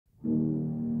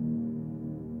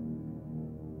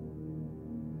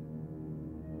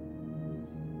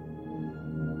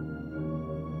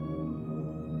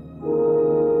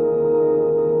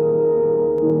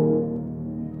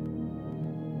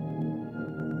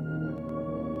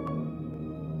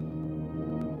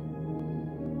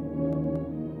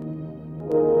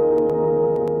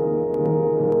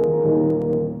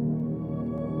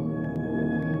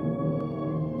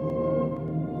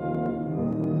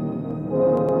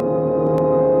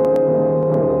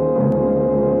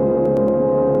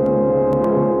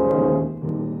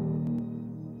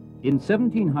In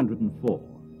 1704,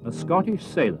 a Scottish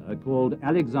sailor called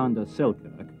Alexander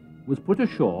Selkirk was put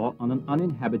ashore on an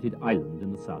uninhabited island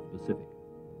in the South Pacific.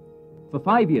 For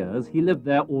 5 years, he lived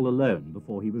there all alone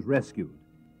before he was rescued,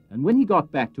 and when he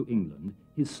got back to England,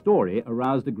 his story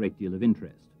aroused a great deal of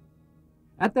interest.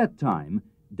 At that time,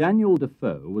 Daniel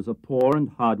Defoe was a poor and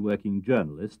hard-working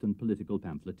journalist and political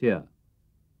pamphleteer.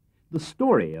 The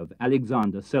story of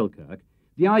Alexander Selkirk,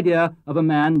 the idea of a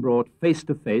man brought face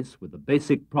to face with the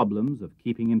basic problems of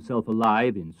keeping himself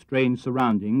alive in strange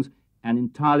surroundings and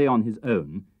entirely on his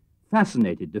own,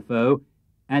 fascinated Defoe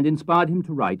and inspired him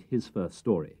to write his first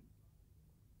story.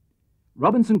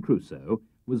 Robinson Crusoe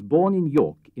was born in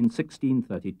York in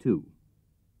 1632.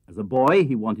 As a boy,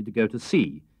 he wanted to go to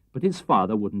sea, but his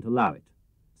father wouldn't allow it.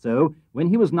 So, when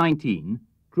he was 19,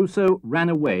 Crusoe ran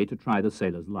away to try the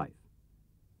sailor's life.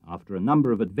 After a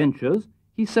number of adventures,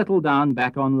 he settled down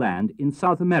back on land in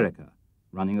South America,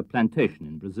 running a plantation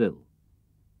in Brazil.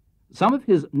 Some of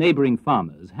his neighboring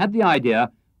farmers had the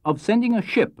idea of sending a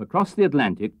ship across the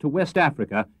Atlantic to West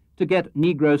Africa to get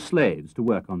Negro slaves to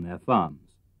work on their farms.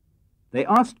 They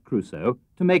asked Crusoe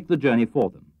to make the journey for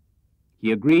them.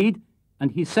 He agreed,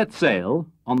 and he set sail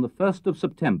on the 1st of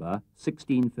September,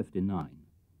 1659.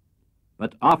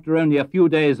 But after only a few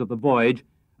days of the voyage,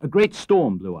 a great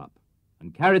storm blew up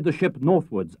and carried the ship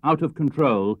northwards out of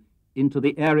control into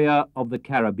the area of the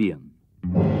Caribbean.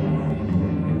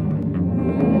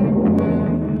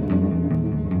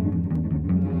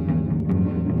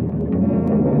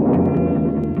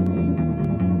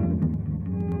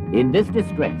 In this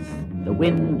distress, the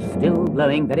wind still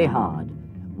blowing very hard,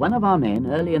 one of our men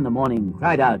early in the morning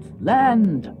cried out,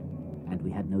 "Land!" And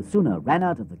we had no sooner ran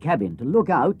out of the cabin to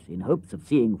look out in hopes of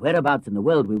seeing whereabouts in the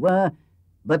world we were,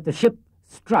 but the ship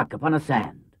struck upon a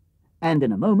sand, and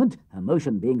in a moment, her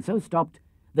motion being so stopped,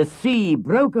 the sea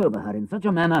broke over her in such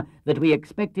a manner that we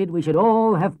expected we should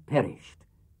all have perished,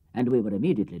 and we were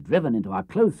immediately driven into our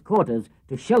close quarters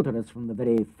to shelter us from the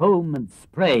very foam and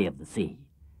spray of the sea.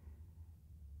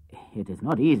 It is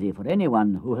not easy for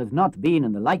anyone who has not been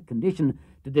in the like condition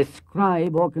to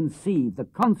describe or conceive the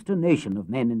consternation of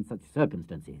men in such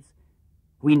circumstances.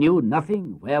 We knew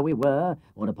nothing where we were,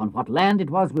 or upon what land it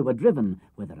was we were driven,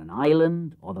 whether an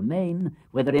island or the main,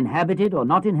 whether inhabited or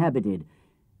not inhabited.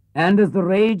 And as the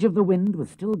rage of the wind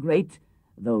was still great,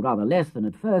 though rather less than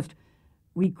at first,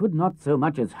 we could not so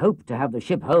much as hope to have the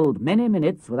ship hold many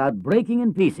minutes without breaking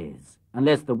in pieces,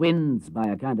 unless the winds, by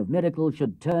a kind of miracle,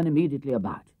 should turn immediately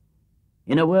about.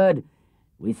 In a word,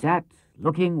 we sat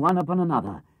looking one upon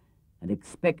another, and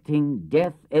expecting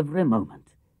death every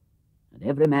moment, and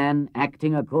every man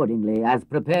acting accordingly as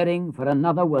preparing for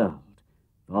another world,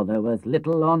 for there was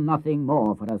little or nothing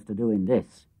more for us to do in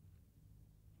this.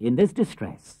 In this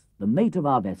distress, the mate of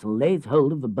our vessel lays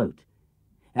hold of the boat,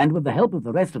 and with the help of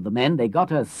the rest of the men they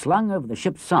got her slung over the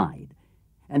ship's side,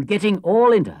 and getting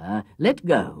all into her, let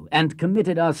go, and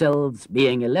committed ourselves,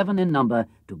 being 11 in number,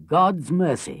 to God's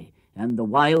mercy and the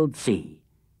wild sea.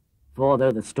 For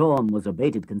though the storm was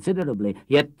abated considerably,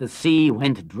 yet the sea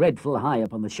went dreadful high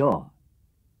upon the shore.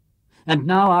 And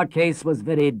now our case was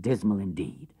very dismal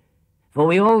indeed, for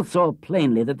we all saw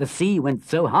plainly that the sea went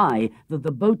so high that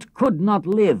the boat could not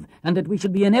live, and that we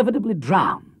should be inevitably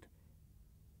drowned.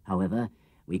 However,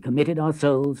 we committed our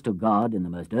souls to God in the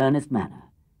most earnest manner,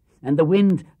 and the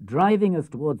wind driving us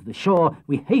towards the shore,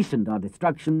 we hastened our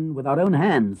destruction with our own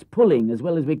hands, pulling as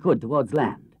well as we could towards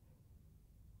land.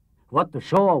 What the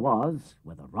shore was,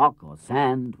 whether rock or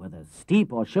sand, whether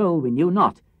steep or shoal, we knew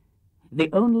not. The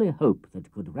only hope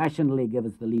that could rationally give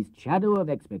us the least shadow of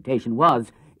expectation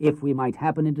was, if we might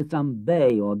happen into some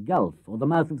bay or gulf, or the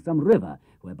mouth of some river,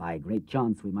 where by great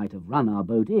chance we might have run our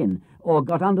boat in, or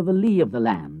got under the lee of the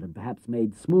land, and perhaps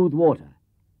made smooth water.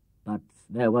 But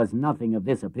there was nothing of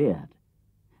this appeared.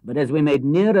 But as we made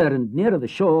nearer and nearer the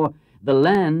shore, the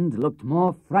land looked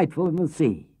more frightful than the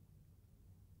sea.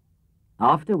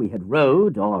 After we had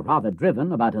rowed, or rather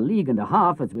driven, about 1.5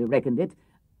 leagues as we reckoned it,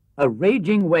 a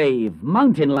raging wave,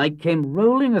 mountain-like, came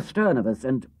rolling astern of us,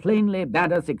 and plainly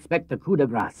bade us expect the coup de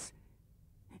grace.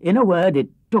 In a word, it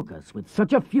took us with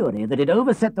such a fury that it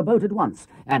overset the boat at once,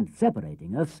 and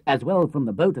separating us, as well from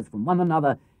the boat as from one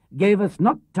another, gave us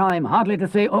not time hardly to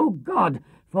say, "Oh God,"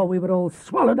 for we were all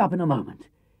swallowed up in a moment.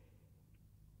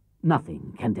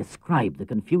 Nothing can describe the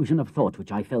confusion of thought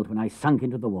which I felt when I sunk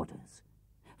into the waters.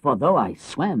 For though I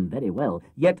swam very well,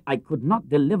 yet I could not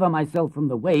deliver myself from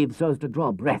the wave so as to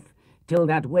draw breath, till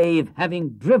that wave, having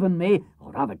driven me,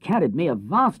 or rather carried me, a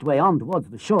vast way on towards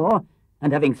the shore,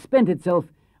 and having spent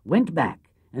itself, went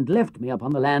back, and left me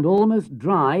upon the land almost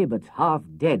dry, but half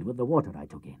dead with the water I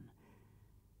took in.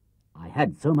 I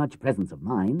had so much presence of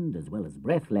mind, as well as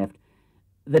breath left,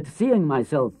 that seeing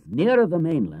myself nearer the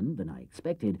mainland than I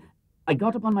expected, I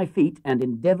got upon my feet and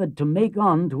endeavoured to make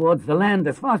on towards the land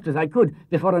as fast as I could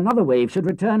before another wave should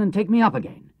return and take me up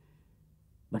again.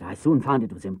 But I soon found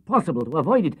it was impossible to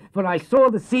avoid it, for I saw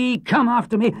the sea come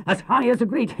after me as high as a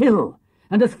great hill,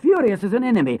 and as furious as an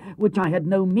enemy, which I had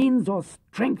no means or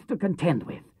strength to contend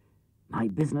with. My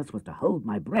business was to hold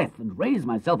my breath and raise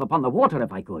myself upon the water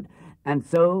if I could, and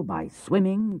so, by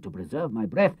swimming to preserve my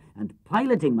breath and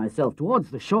piloting myself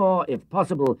towards the shore, if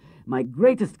possible, my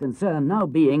greatest concern now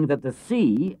being that the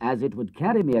sea, as it would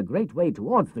carry me a great way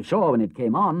towards the shore when it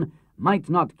came on, might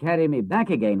not carry me back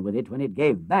again with it when it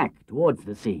gave back towards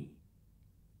the sea.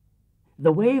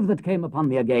 The wave that came upon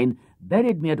me again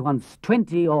buried me at once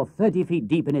 20 or 30 feet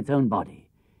deep in its own body,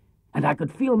 and I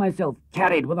could feel myself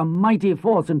carried with a mighty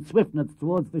force and swiftness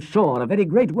towards the shore a very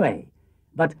great way.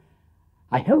 But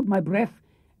I held my breath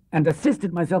and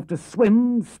assisted myself to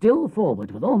swim still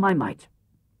forward with all my might.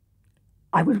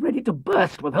 I was ready to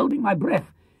burst with holding my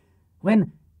breath,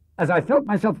 when, as I felt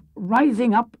myself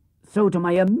rising up, so to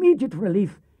my immediate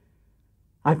relief,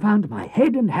 I found my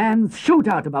head and hands shoot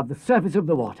out above the surface of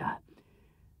the water.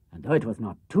 And though it was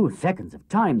not 2 seconds of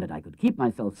time that I could keep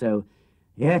myself so,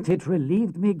 yet it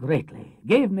relieved me greatly,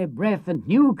 gave me breath and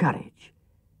new courage.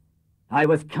 I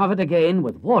was covered again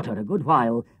with water a good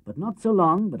while, but not so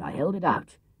long but I held it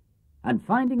out. And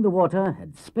finding the water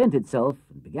had spent itself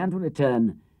and began to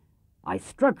return, I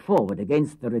struck forward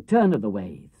against the return of the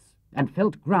waves, and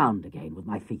felt ground again with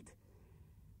my feet.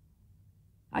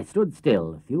 I stood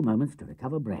still a few moments to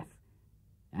recover breath,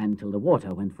 and till the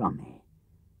water went from me,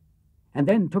 and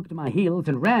then took to my heels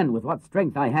and ran with what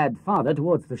strength I had farther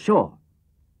towards the shore.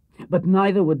 But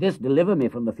neither would this deliver me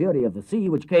from the fury of the sea,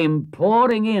 which came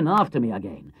pouring in after me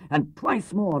again, and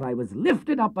twice more I was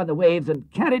lifted up by the waves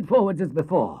and carried forwards as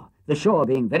before, the shore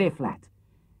being very flat.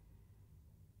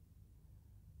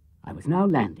 I was now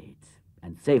landed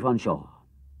and safe on shore,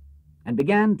 and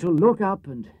began to look up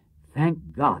and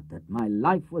thank God that my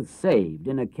life was saved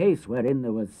in a case wherein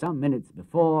there was some minutes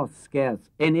before scarce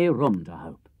any room to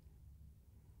hope.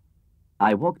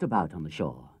 I walked about on the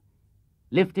shore,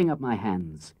 lifting up my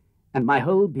hands, and my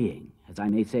whole being, as I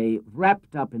may say,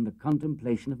 wrapped up in the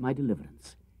contemplation of my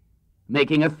deliverance,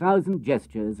 making 1,000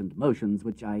 gestures and motions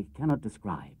which I cannot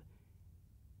describe,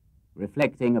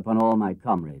 reflecting upon all my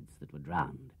comrades that were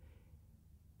drowned,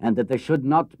 and that there should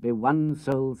not be one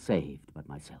soul saved but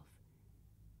myself.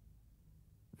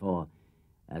 For,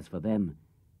 as for them,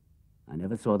 I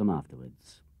never saw them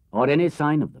afterwards, or any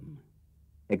sign of them,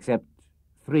 except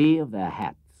 3 of their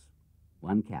hats,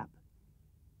 1 cap,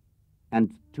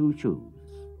 and 2 shoes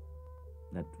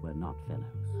that were not fellows.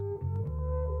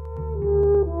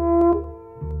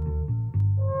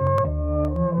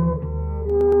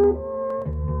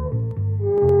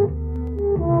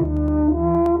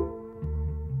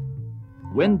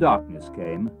 When darkness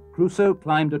came, Crusoe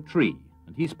climbed a tree,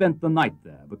 and he spent the night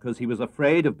there because he was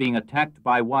afraid of being attacked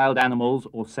by wild animals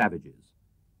or savages.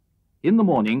 In the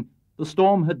morning, the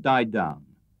storm had died down,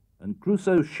 and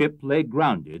Crusoe's ship lay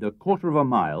grounded 1/4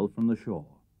 mile from the shore.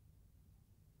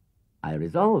 I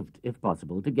resolved, if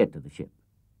possible, to get to the ship.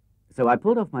 So I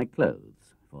pulled off my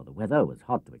clothes, for the weather was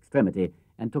hot to extremity,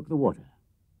 and took the water.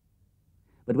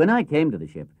 But when I came to the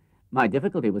ship, my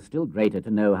difficulty was still greater to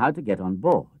know how to get on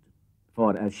board,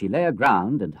 for as she lay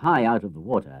aground and high out of the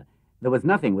water, there was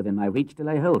nothing within my reach to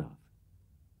lay hold of.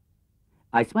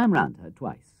 I swam round her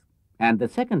twice, and the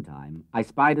second time I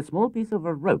spied a small piece of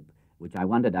a rope, which I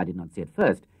wondered I did not see at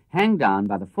first, hang down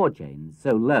by the forechains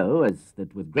so low as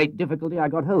that with great difficulty I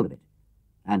got hold of it,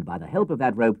 and by the help of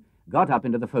that rope got up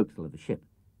into the forecastle of the ship.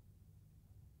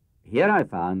 Here I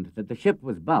found that the ship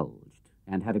was bulged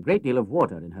and had a great deal of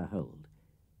water in her hold,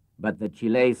 but that she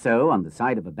lay so on the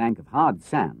side of a bank of hard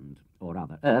sand, or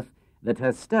rather earth, that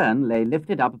her stern lay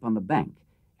lifted up upon the bank,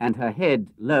 and her head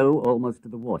low almost to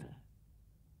the water.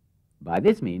 By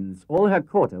this means all her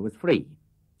quarter was free,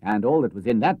 and all that was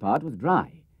in that part was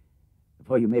dry.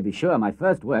 For you may be sure my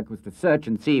first work was to search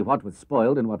and see what was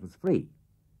spoiled and what was free.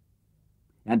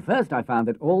 And first I found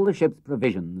that all the ship's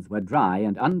provisions were dry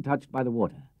and untouched by the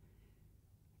water.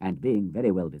 And being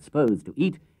very well disposed to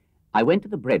eat, I went to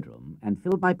the bread room and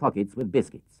filled my pockets with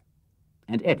biscuits,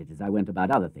 and ate it as I went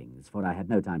about other things, for I had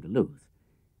no time to lose.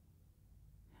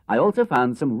 I also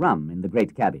found some rum in the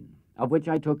great cabin, of which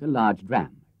I took a large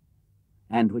dram,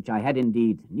 and which I had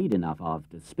indeed need enough of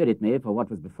to spirit me for what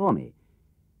was before me.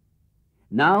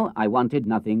 Now I wanted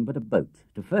nothing but a boat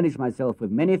to furnish myself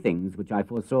with many things which I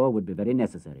foresaw would be very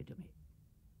necessary to me.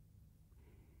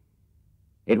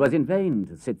 It was in vain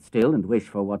to sit still and wish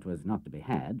for what was not to be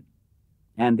had,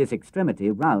 and this extremity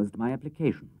roused my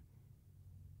application.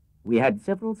 We had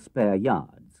several spare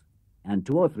yards, and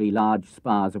 2 or 3 large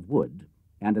spars of wood,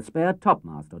 and a spare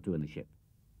topmast or 2 in the ship.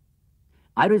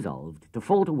 I resolved to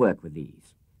fall to work with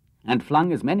these, and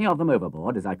flung as many of them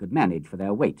overboard as I could manage for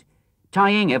their weight,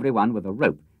 tying every one with a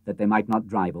rope that they might not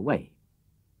drive away.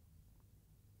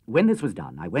 When this was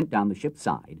done, I went down the ship's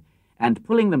side, and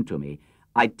pulling them to me,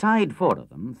 I tied 4 of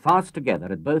them fast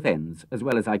together at both ends as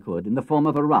well as I could in the form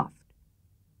of a raft,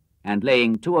 and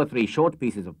laying 2 or 3 short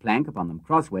pieces of plank upon them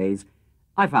crossways,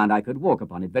 I found I could walk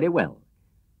upon it very well,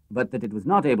 but that it was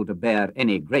not able to bear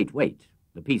any great weight,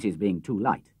 the pieces being too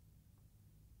light.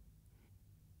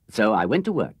 So I went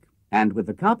to work, and with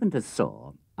the carpenter's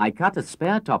saw, I cut a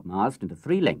spare topmast into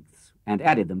 3 lengths and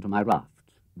added them to my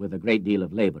raft, with a great deal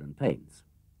of labour and pains.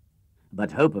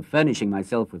 But hope of furnishing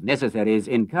myself with necessaries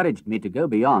encouraged me to go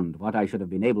beyond what I should have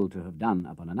been able to have done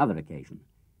upon another occasion.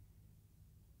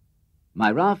 My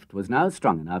raft was now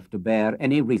strong enough to bear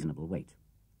any reasonable weight.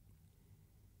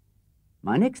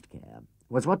 My next care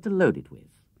was what to load it with,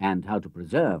 and how to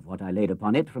preserve what I laid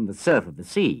upon it from the surf of the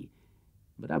sea,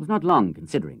 but I was not long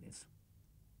considering this.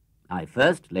 I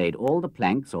first laid all the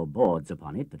planks or boards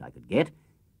upon it that I could get,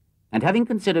 and having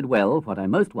considered well what I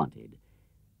most wanted,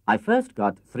 I first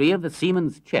got 3 of the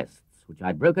seamen's chests, which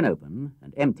I'd broken open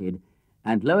and emptied,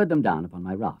 and lowered them down upon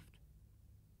my raft.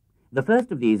 The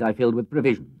first of these I filled with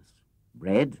provisions: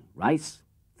 bread, rice,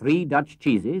 3 Dutch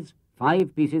cheeses,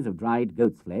 5 pieces of dried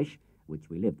goat's flesh, which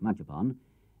we lived much upon,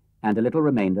 and a little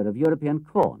remainder of European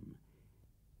corn.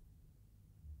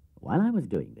 While I was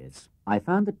doing this, I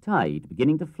found the tide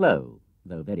beginning to flow,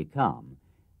 though very calm,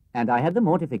 and I had the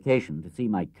mortification to see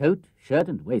my coat, shirt,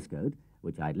 and waistcoat,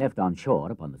 which I had left on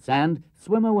shore upon the sand,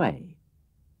 swim away.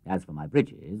 As for my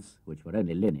breeches, which were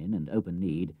only linen and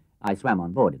open-kneed, I swam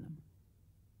on board in them.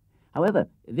 However,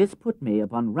 this put me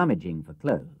upon rummaging for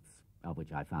clothes, of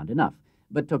which I found enough,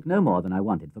 but took no more than I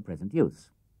wanted for present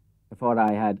use, for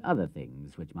I had other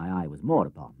things which my eye was more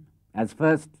upon, as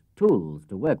first tools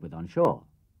to work with on shore.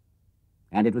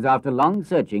 And it was after long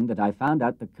searching that I found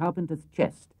out the carpenter's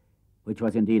chest, which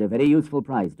was indeed a very useful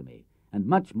prize to me, and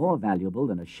much more valuable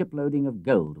than a shiploading of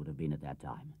gold would have been at that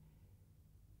time.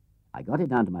 I got it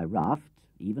down to my raft,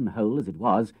 even whole as it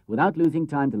was, without losing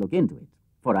time to look into it,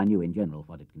 for I knew in general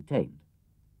what it contained.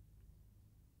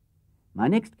 My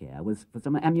next care was for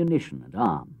some ammunition and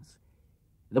arms.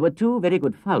 There were 2 very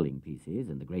good fowling pieces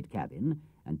in the great cabin,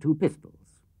 and 2 pistols.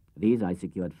 These I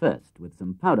secured first, with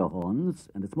some powder horns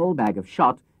and a small bag of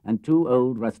shot and 2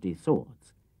 old rusty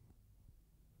swords.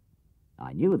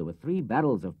 I knew there were 3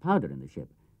 barrels of powder in the ship,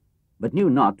 but knew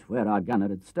not where our gunner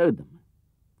had stowed them.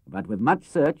 But with much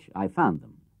search I found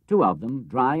them, 2 of them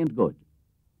dry and good.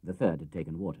 The third had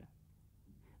taken water.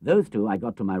 Those 2 I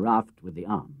got to my raft with the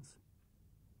arms.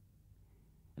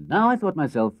 And now I thought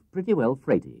myself pretty well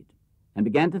freighted, and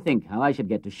began to think how I should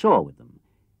get to shore with them,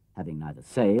 having neither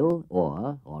sail,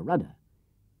 oar, or rudder,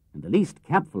 and the least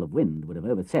capful of wind would have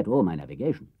overset all my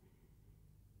navigation.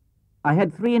 I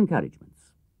had 3 encouragements.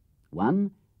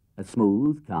 1, a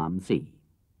smooth, calm sea.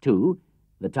 2,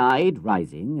 the tide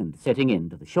rising and setting in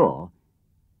to the shore.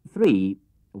 3,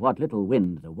 what little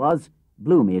wind there was,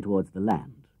 blew me towards the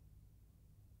land.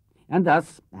 And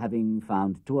thus, having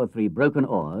found 2 or 3 broken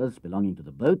oars belonging to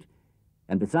the boat,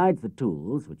 and besides the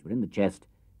tools which were in the chest,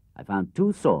 I found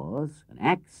 2 saws, an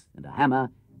axe, and a hammer,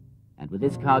 and with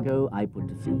this cargo I put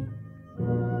to sea.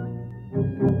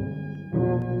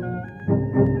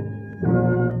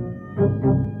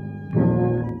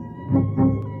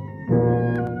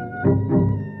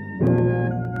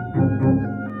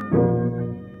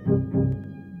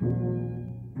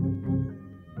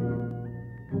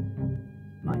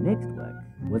 My next work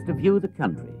was to view the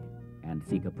country and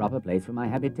seek a proper place for my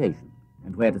habitation,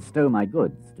 and where to stow my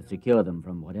goods to secure them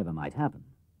from whatever might happen.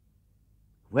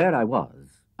 Where I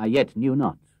was, I yet knew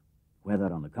not,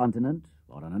 whether on the continent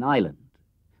or on an island,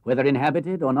 whether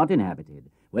inhabited or not inhabited,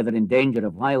 whether in danger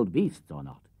of wild beasts or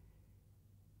not.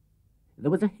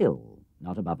 There was a hill,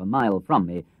 not above a mile from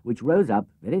me, which rose up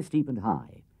very steep and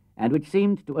high, and which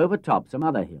seemed to overtop some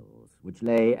other hills, which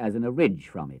lay as in a ridge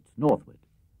from it, northward.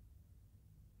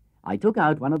 I took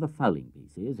out one of the fowling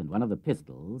pieces and one of the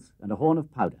pistols and a horn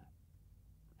of powder,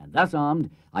 and thus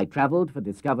armed, I travelled for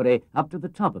discovery up to the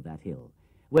top of that hill,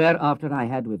 where, after I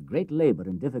had with great labour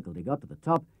and difficulty got to the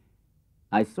top,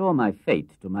 I saw my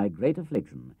fate, to my great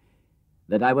affliction,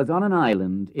 that I was on an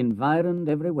island environed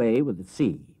every way with the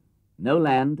sea, no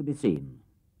land to be seen,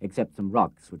 except some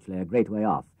rocks which lay a great way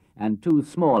off, and 2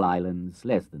 small islands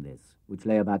less than this, which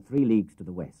lay about 3 leagues to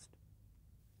the west.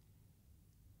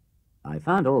 I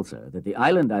found also that the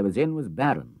island I was in was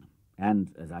barren,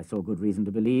 and, as I saw good reason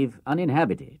to believe,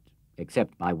 uninhabited,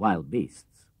 except by wild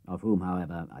beasts, of whom,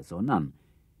 however, I saw none.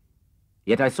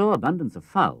 Yet I saw abundance of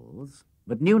fowls,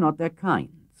 but knew not their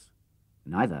kinds.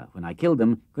 Neither, when I killed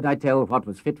them, could I tell what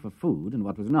was fit for food and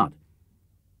what was not.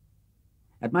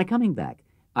 At my coming back,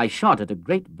 I shot at a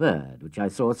great bird which I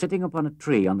saw sitting upon a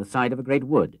tree on the side of a great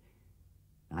wood.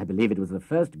 I believe it was the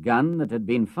first gun that had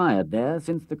been fired there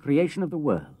since the creation of the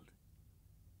world.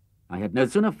 I had no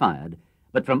sooner fired,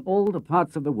 but from all the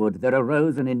parts of the wood there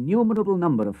arose an innumerable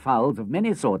number of fowls of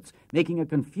many sorts, making a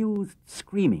confused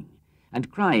screaming,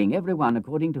 and crying every one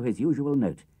according to his usual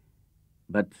note,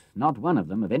 but not one of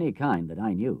them of any kind that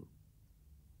I knew.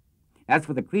 As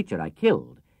for the creature I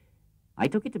killed, I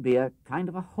took it to be a kind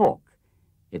of a hawk,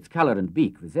 its colour and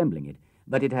beak resembling it,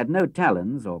 but it had no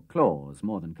talons or claws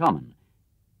more than common.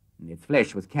 Its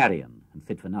flesh was carrion and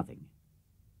fit for nothing.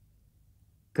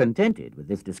 Contented with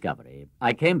this discovery,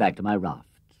 I came back to my raft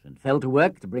and fell to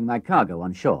work to bring my cargo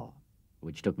on shore,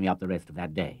 which took me up the rest of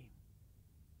that day.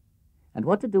 And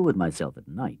what to do with myself at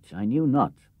night I knew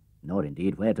not, nor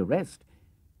indeed where to rest,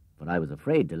 for I was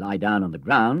afraid to lie down on the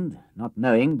ground, not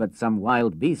knowing but some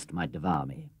wild beast might devour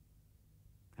me.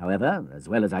 However, as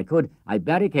well as I could, I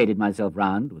barricaded myself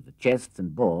round with the chests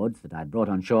and boards that I had brought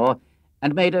on shore,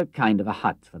 and made a kind of a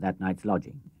hut for that night's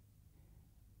lodging.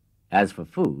 As for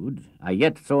food, I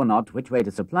yet saw not which way to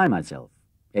supply myself,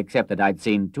 except that I'd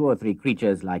seen 2 or 3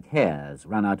 creatures like hares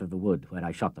run out of the wood where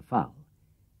I shot the fowl.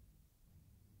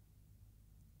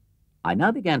 I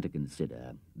now began to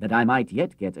consider that I might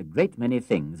yet get a great many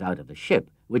things out of the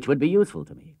ship which would be useful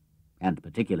to me, and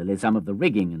particularly some of the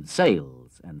rigging and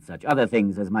sails and such other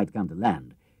things as might come to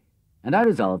land, and I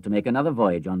resolved to make another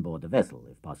voyage on board the vessel,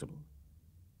 if possible.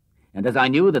 And as I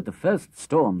knew that the first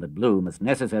storm that blew must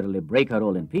necessarily break her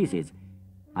all in pieces,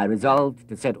 I resolved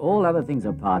to set all other things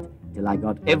apart till I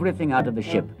got everything out of the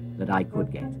ship that I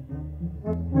could get.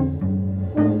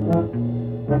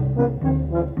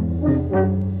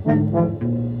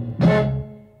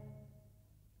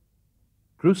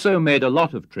 Crusoe made a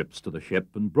lot of trips to the ship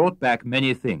and brought back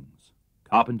many things: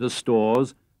 carpenter's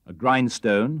stores, a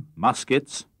grindstone,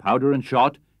 muskets, powder and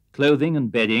shot, clothing and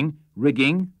bedding,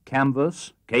 rigging,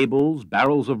 canvas, cables,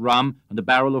 barrels of rum and a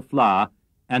barrel of flour,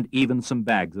 and even some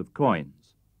bags of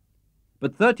coins.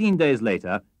 But 13 days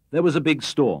later there was a big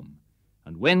storm,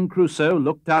 and when Crusoe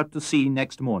looked out to sea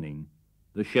next morning,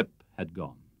 the ship had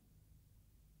gone.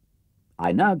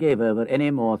 I now gave over any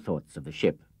more thoughts of the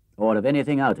ship, or of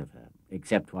anything out of her,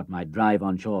 except what might drive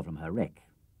on shore from her wreck,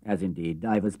 as indeed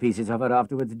divers pieces of her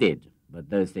afterwards did, but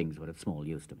those things were of small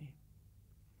use to me.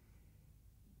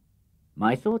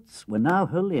 My thoughts were now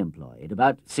wholly employed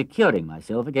about securing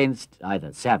myself against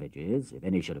either savages, if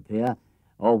any should appear,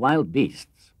 or wild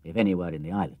beasts, if any were in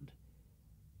the island.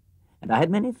 And I had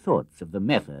many thoughts of the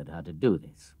method how to do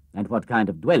this, and what kind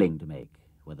of dwelling to make,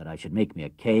 whether I should make me a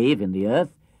cave in the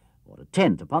earth, or a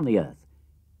tent upon the earth.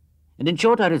 And in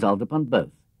short I resolved upon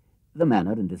both, the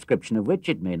manner and description of which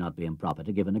it may not be improper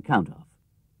to give an account of.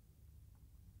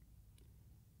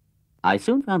 I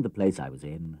soon found the place I was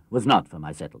in was not for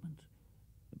my settlement,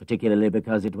 particularly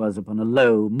because it was upon a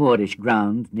low, moorish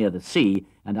ground near the sea,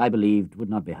 and I believed would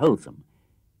not be wholesome,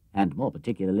 and more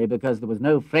particularly because there was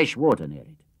no fresh water near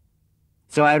it.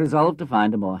 So I resolved to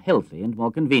find a more healthy and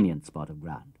more convenient spot of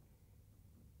ground.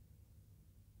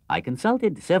 I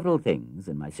consulted several things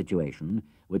in my situation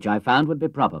which I found would be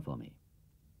proper for me.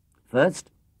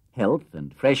 First, health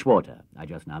and fresh water, I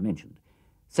just now mentioned.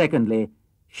 Secondly,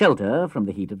 shelter from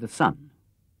the heat of the sun.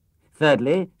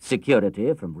 Thirdly,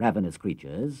 security from ravenous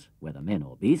creatures, whether men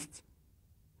or beasts.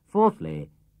 Fourthly,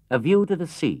 a view to the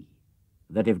sea,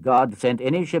 that if God sent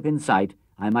any ship in sight,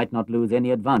 I might not lose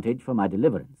any advantage for my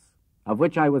deliverance, of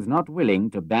which I was not willing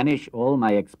to banish all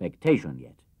my expectation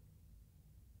yet.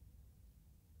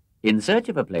 In search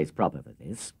of a place proper for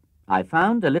this, I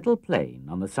found a little plain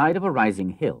on the side of a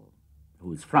rising hill,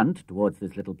 whose front towards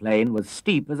this little plain was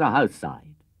steep as a house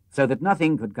side, so that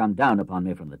nothing could come down upon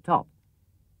me from the top.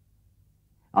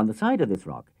 On the side of this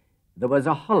rock there was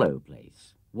a hollow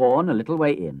place, worn a little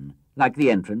way in, like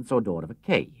the entrance or door of a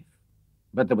cave,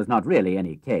 but there was not really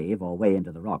any cave or way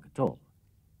into the rock at all.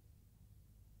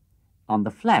 On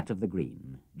the flat of the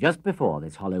green, just before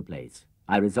this hollow place,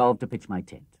 I resolved to pitch my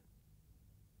tent.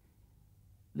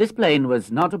 This plain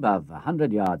was not above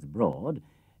 100 yards broad,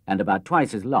 and about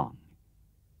twice as long,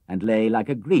 and lay like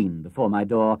a green before my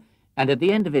door, and at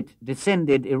the end of it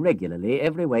descended irregularly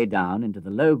every way down into the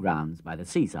low grounds by the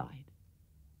seaside.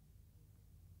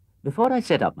 Before I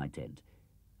set up my tent,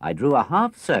 I drew a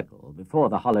half circle before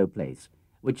the hollow place,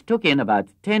 which took in about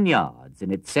 10 yards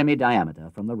in its semi-diameter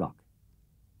from the rock.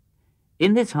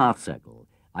 In this half circle,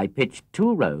 I pitched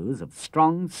 2 rows of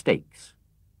strong stakes,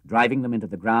 driving them into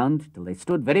the ground till they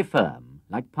stood very firm,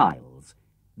 like piles,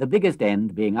 the biggest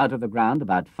end being out of the ground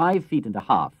about 5 feet and a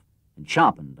half and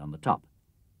sharpened on the top.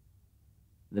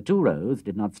 The 2 rows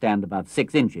did not stand above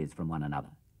 6 inches from one another.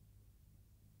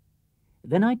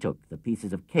 Then I took the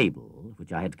pieces of cable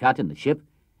which I had cut in the ship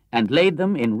and laid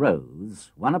them in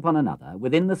rows, one upon another,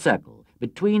 within the circle,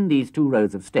 between these 2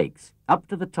 rows of stakes, up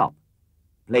to the top,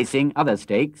 placing other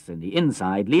stakes in the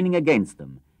inside leaning against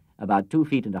them, about 2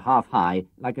 feet and a half high,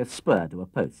 like a spur to a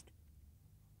post.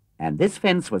 And this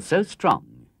fence was so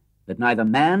strong that neither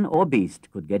man or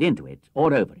beast could get into it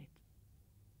or over it.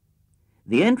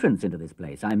 The entrance into this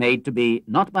place I made to be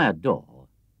not by a door,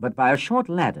 but by a short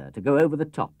ladder to go over the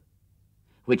top,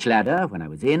 which ladder, when I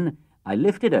was in, I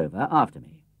lifted over after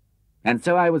me. And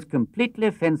so I was completely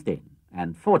fenced in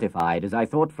and fortified, as I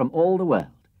thought, from all the world,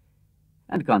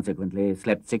 and consequently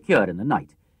slept secure in the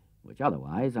night, which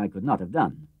otherwise I could not have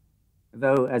done,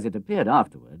 though, as it appeared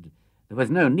afterward, there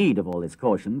was no need of all this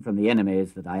caution from the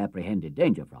enemies that I apprehended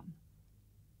danger from.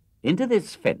 Into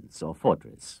this fence or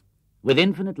fortress, with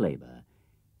infinite labour,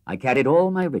 I carried all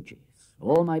my riches,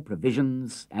 all my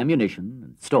provisions, ammunition,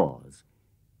 and stores,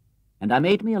 and I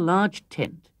made me a large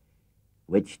tent,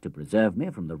 which, to preserve me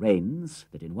from the rains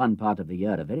that in one part of the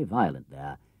year are very violent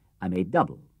there, I made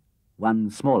double,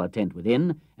 one smaller tent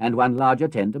within and one larger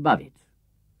tent above it,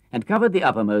 and covered the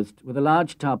uppermost with a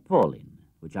large tarpaulin,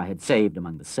 which I had saved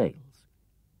among the sails.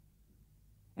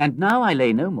 And now I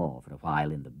lay no more for a while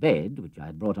in the bed which I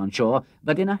had brought on shore,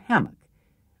 but in a hammock,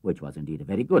 which was indeed a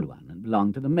very good one, and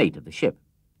belonged to the mate of the ship.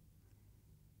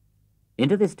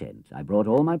 Into this tent I brought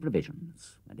all my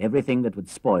provisions, and everything that would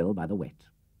spoil by the wet.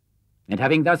 And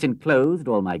having thus enclosed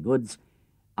all my goods,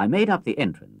 I made up the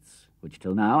entrance, which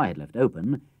till now I had left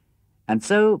open, and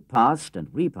so passed and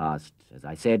repassed, as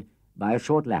I said, by a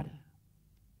short ladder.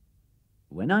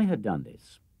 When I had done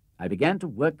this, I began to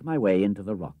work my way into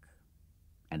the rock,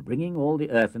 and bringing all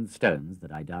the earth and stones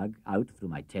that I dug out through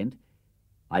my tent,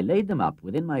 I laid them up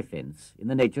within my fence in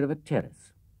the nature of a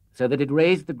terrace, so that it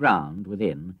raised the ground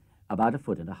within about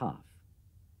 1.5 feet.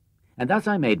 And thus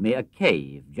I made me a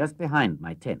cave just behind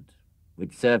my tent,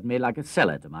 which served me like a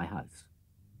cellar to my house.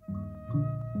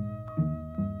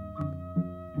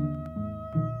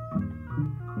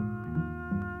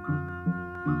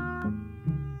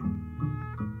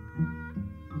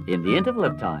 In the interval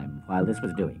of time while this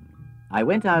was doing, I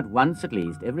went out once at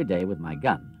least every day with my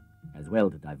gun, as well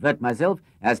to divert myself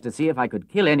as to see if I could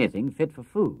kill anything fit for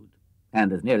food,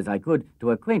 and as near as I could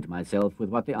to acquaint myself with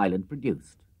what the island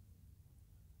produced.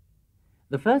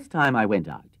 The first time I went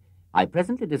out, I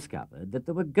presently discovered that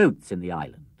there were goats in the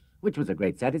island, which was a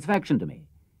great satisfaction to me.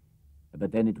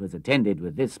 But then it was attended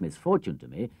with this misfortune to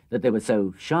me, that they were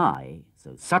so shy,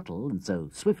 so subtle, and so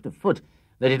swift of foot,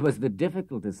 that it was the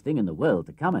difficultest thing in the world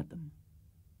to come at them.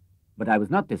 But I was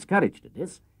not discouraged at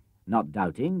this, not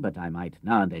doubting but I might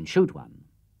now and then shoot one,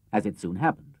 as it soon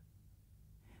happened.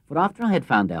 For after I had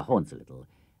found their haunts a little,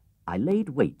 I laid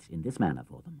wait in this manner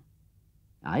for them.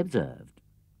 I observed,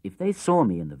 if they saw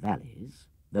me in the valleys,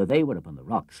 though they were upon the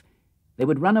rocks, they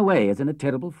would run away as in a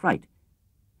terrible fright.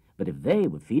 But if they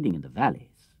were feeding in the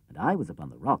valleys, and I was upon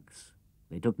the rocks,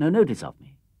 they took no notice of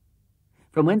me.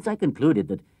 From whence I concluded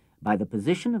that, by the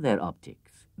position of their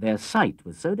optics, their sight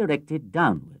was so directed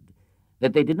downward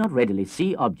that they did not readily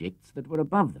see objects that were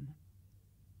above them.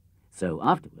 So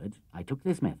afterward I took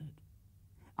this method.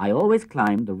 I always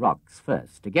climbed the rocks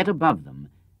first to get above them,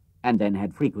 and then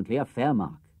had frequently a fair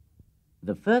mark.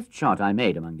 The first shot I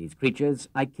made among these creatures,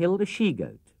 I killed a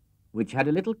she-goat, which had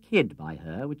a little kid by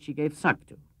her which she gave suck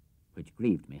to, which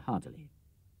grieved me heartily.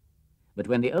 But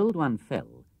when the old one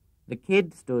fell, the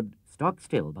kid stood stock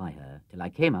still by her till I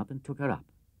came up and took her up.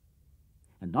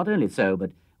 And not only so,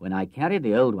 but when I carried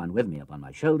the old one with me upon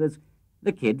my shoulders,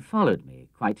 the kid followed me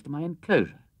quite to my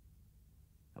enclosure,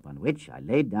 upon which I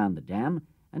laid down the dam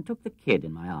and took the kid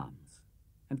in my arms,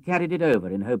 and carried it over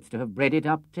in hopes to have bred it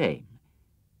up tame.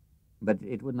 But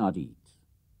it would not eat,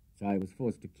 so I was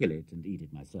forced to kill it and eat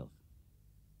it myself.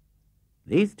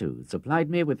 These two supplied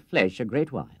me with flesh a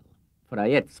great while, for I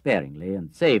ate sparingly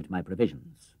and saved my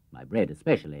provisions, my bread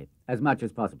especially, as much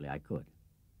as possibly I could.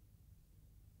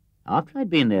 After I'd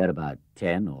been there about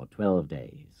 10 or 12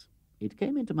 days, it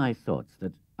came into my thoughts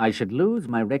that I should lose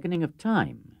my reckoning of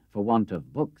time for want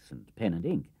of books and pen and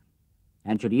ink,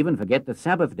 and should even forget the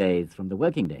Sabbath days from the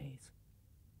working days.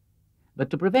 But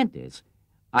to prevent this,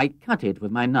 I cut it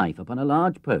with my knife upon a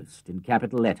large post in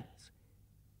capital letters,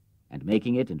 and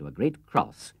making it into a great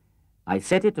cross, I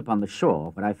set it upon the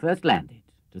shore where I first landed,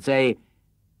 to say,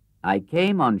 I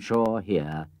came on shore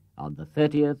here on the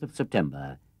 30th of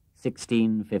September,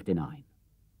 1659.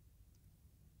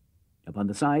 Upon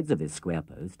the sides of this square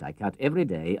post I cut every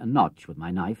day a notch with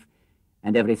my knife,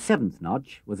 and every 7th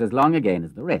notch was as long again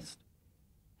as the rest,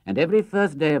 and every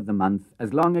 1st day of the month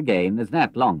as long again as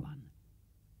that long one.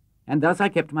 And thus I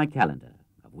kept my calendar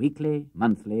of weekly,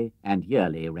 monthly, and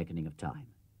yearly reckoning of time.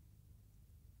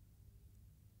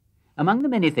 Among the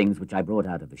many things which I brought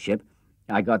out of the ship,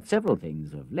 I got several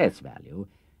things of less value,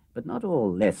 but not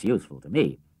all less useful to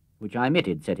me, which I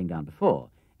omitted setting down before,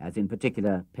 as in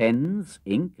particular pens,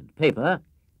 ink, and paper,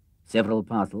 several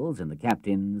parcels in the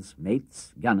captain's,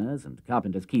 mates', gunners', and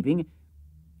carpenter's keeping,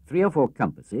 3 or 4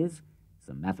 compasses,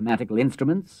 some mathematical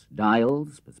instruments,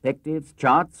 dials, perspectives,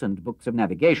 charts, and books of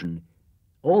navigation,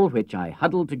 all which I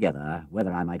huddled together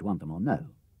whether I might want them or no.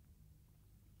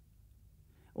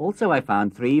 Also I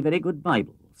found 3 very good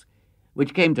Bibles,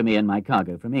 which came to me in my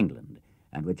cargo from England,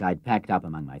 and which I'd packed up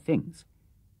among my things.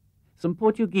 Some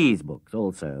Portuguese books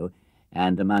also,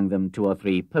 and among them 2 or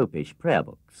 3 Popish prayer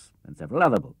books, and several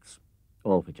other books,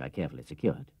 all which I carefully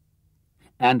secured.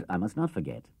 And I must not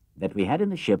forget that we had in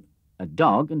the ship a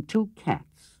dog and 2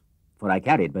 cats, for I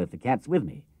carried both the cats with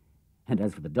me. And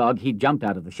as for the dog, he jumped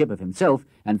out of the ship of himself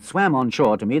and swam on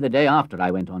shore to me the day after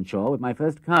I went on shore with my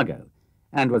first cargo,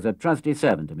 and was a trusty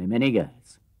servant to me many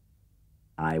years.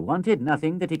 I wanted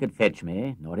nothing that he could fetch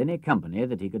me, nor any company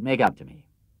that he could make up to me.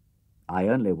 I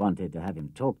only wanted to have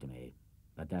him talk to me,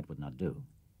 but that would not do.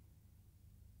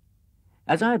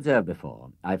 As I observed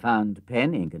before, I found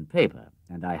pen, ink, and paper,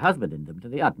 and I husbanded them to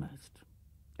the utmost.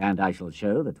 And I shall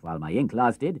show that while my ink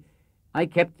lasted, I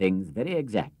kept things very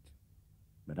exact.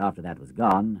 But after that was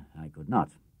gone, I could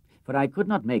not, for I could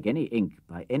not make any ink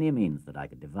by any means that I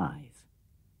could devise.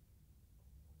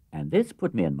 And this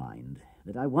put me in mind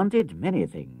that I wanted many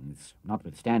things,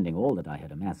 notwithstanding all that I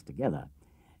had amassed together,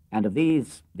 and of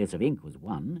these this of ink was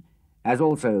one, as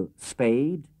also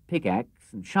spade,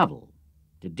 pickaxe, and shovel,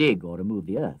 to dig or remove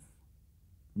the earth,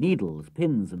 needles,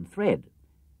 pins, and thread.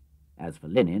 As for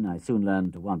linen, I soon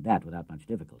learned to want that without much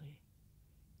difficulty.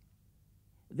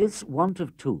 This want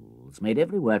of tools made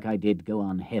every work I did go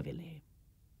on heavily,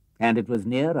 and it was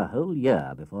near a whole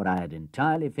year before I had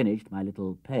entirely finished my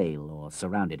little pale or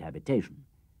surrounded habitation.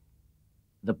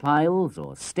 The piles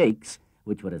or stakes,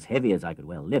 which were as heavy as I could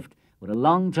well lift, were a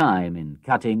long time in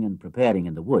cutting and preparing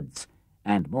in the woods,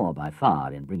 and more by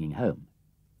far in bringing home.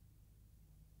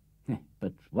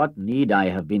 But what need I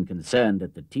have been concerned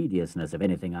at the tediousness of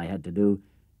anything I had to do,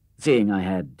 seeing I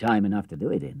had time enough to do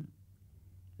it in?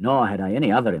 Nor had I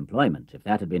any other employment, if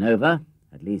that had been over,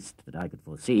 at least that I could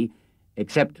foresee,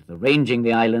 except the ranging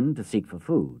the island to seek for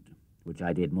food, which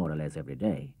I did more or less every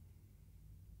day.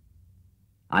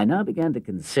 I now began to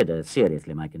consider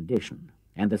seriously my condition,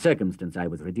 and the circumstance I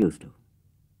was reduced to.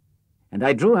 And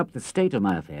I drew up the state of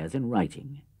my affairs in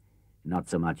writing, not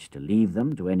so much to leave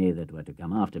them to any that were to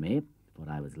come after me, for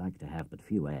I was like to have but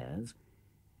few heirs,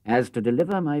 as to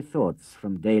deliver my thoughts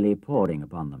from daily poring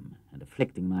upon them and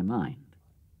afflicting my mind.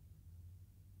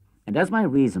 And as my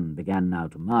reason began now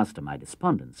to master my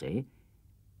despondency,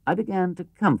 I began to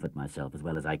comfort myself as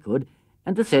well as I could,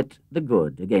 and to set the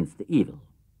good against the evil,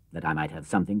 that I might have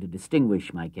something to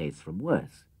distinguish my case from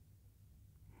worse.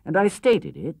 And I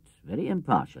stated it, very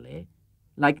impartially,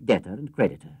 like debtor and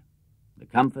creditor, the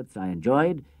comforts I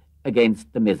enjoyed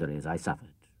against the miseries I suffered.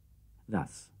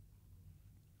 Thus,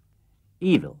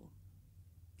 evil.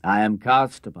 I am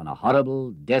cast upon a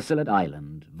horrible, desolate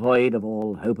island, void of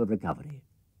all hope of recovery.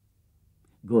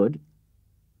 Good,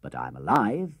 but I am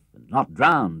alive, and not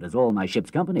drowned, as all my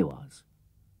ship's company was.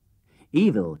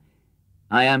 Evil,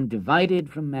 I am divided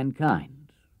from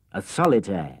mankind, a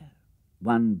solitaire,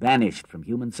 one banished from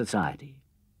human society.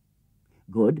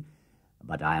 Good,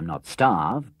 but I am not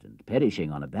starved, and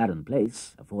perishing on a barren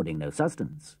place, affording no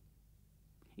sustenance.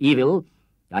 Evil,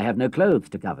 I have no clothes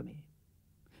to cover me.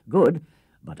 Good,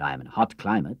 but I am in a hot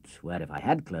climate, where if I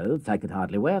had clothes I could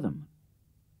hardly wear them.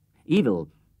 Evil,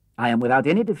 I am without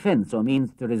any defence or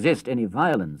means to resist any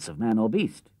violence of man or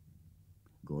beast.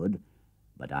 Good,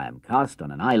 but I am cast on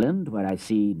an island where I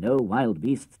see no wild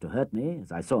beasts to hurt me,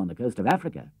 as I saw on the coast of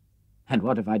Africa. And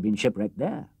what if I'd been shipwrecked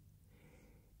there?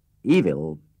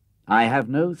 Evil, I have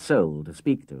no soul to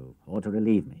speak to or to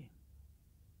relieve me.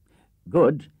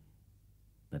 Good,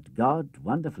 but God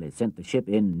wonderfully sent the ship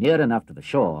in near enough to the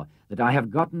shore that I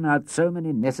have gotten out so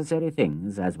many necessary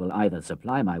things as will either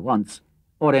supply my wants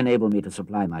or enable me to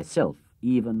supply myself,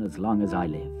 even as long as I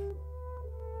live.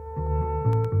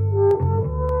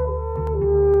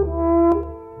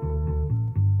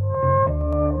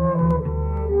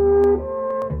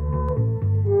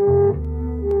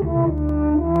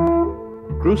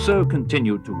 Crusoe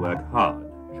continued to work hard,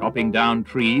 chopping down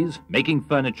trees, making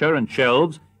furniture and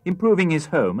shelves, improving his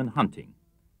home and hunting.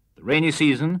 The rainy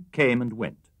season came and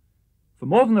went. For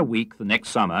more than a week the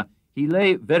next summer, he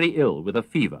lay very ill with a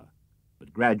fever,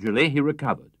 but gradually he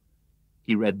recovered.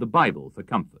 He read the Bible for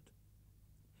comfort.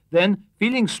 Then,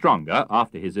 feeling stronger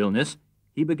after his illness,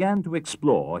 he began to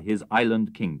explore his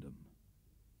island kingdom.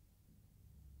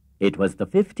 It was the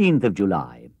 15th of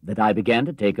July that I began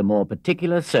to take a more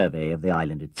particular survey of the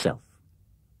island itself.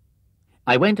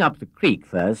 I went up the creek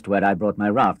first, where I brought my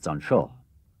rafts on shore.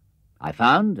 I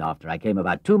found, after I came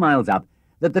about 2 miles up,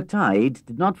 that the tide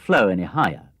did not flow any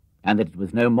higher, and that it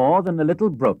was no more than a little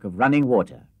brook of running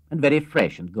water, and very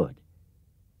fresh and good.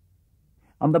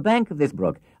 On the bank of this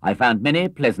brook I found many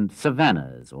pleasant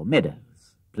savannas or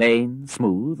meadows, plain,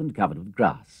 smooth, and covered with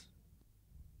grass.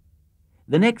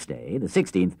 The next day, the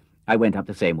 16th, I went up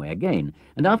the same way again,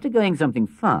 and after going something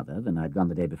farther than I'd gone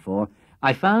the day before,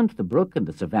 I found the brook and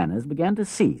the savannas began to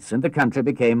cease, and the country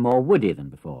became more woody than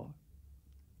before.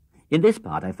 In this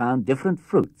part I found different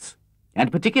fruits,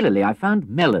 and particularly I found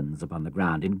melons upon the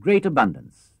ground in great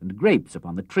abundance, and grapes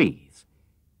upon the trees.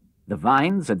 The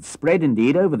vines had spread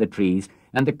indeed over the trees,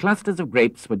 and the clusters of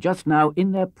grapes were just now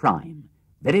in their prime,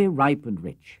 very ripe and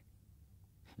rich.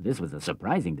 This was a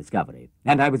surprising discovery,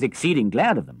 and I was exceeding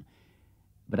glad of them.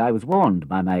 But I was warned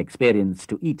by my experience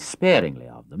to eat sparingly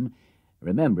of them,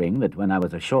 remembering that when I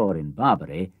was ashore in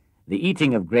Barbary, the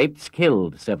eating of grapes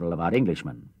killed several of our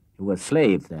Englishmen, who were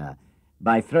slaves there,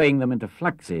 by throwing them into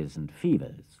fluxes and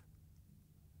fevers.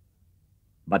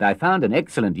 But I found an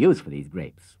excellent use for these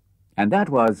grapes, and that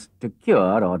was to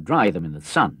cure or dry them in the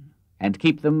sun, and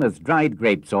keep them as dried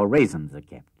grapes or raisins are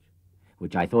kept,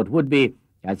 which I thought would be,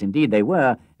 as indeed they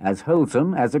were, as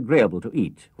wholesome as agreeable to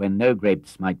eat, when no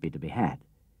grapes might be to be had.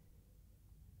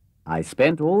 I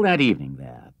spent all that evening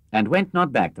there, and went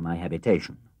not back to my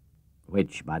habitation,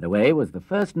 which, by the way, was the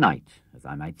first night, as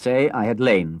I might say, I had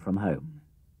lain from home.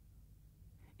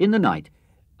 In the night,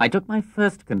 I took my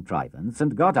first contrivance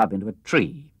and got up into a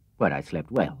tree, where I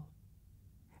slept well,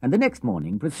 and the next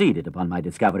morning proceeded upon my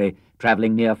discovery,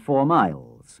 travelling near 4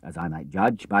 miles, as I might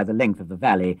judge by the length of the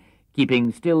valley,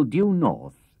 keeping still due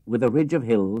north, with a ridge of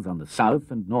hills on the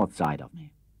south and north side of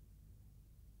me.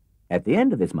 At the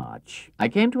end of this march, I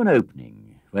came to an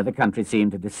opening where the country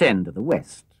seemed to descend to the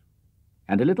west,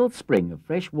 and a little spring of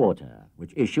fresh water,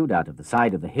 which issued out of the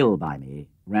side of the hill by me,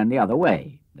 ran the other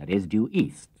way, that is, due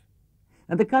east,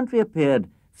 and the country appeared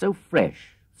so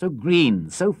fresh, so green,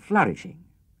 so flourishing,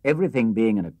 everything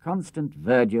being in a constant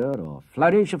verdure or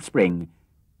flourish of spring,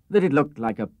 that it looked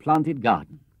like a planted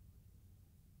garden.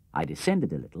 I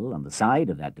descended a little on the side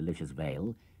of that delicious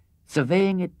vale,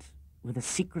 surveying it with a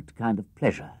secret kind of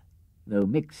pleasure, though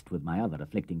mixed with my other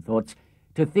afflicting thoughts,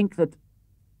 to think that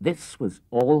this was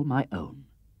all my own,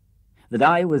 that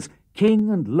I was king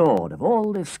and lord of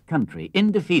all this country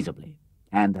indefeasibly,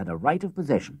 and had a right of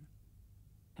possession,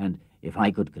 and if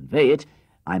I could convey it,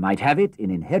 I might have it in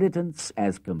inheritance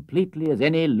as completely as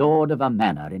any lord of a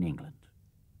manor in England.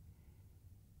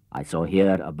 I saw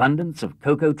here abundance of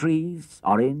cocoa trees,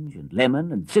 orange and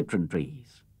lemon and citron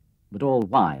trees, but all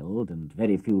wild and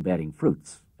very few bearing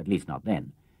fruits, at least not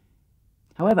then.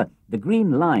 However, the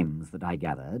green limes that I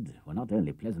gathered were not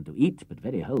only pleasant to eat, but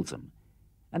very wholesome,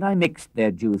 and I mixed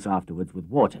their juice afterwards with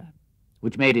water,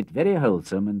 which made it very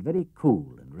wholesome and very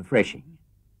cool and refreshing.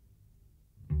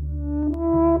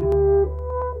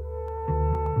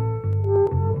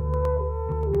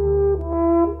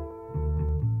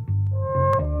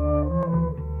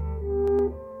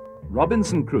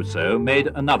 Robinson Crusoe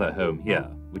made another home here,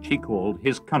 which he called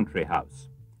his country house.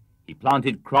 He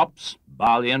planted crops,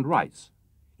 barley and rice.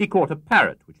 He caught a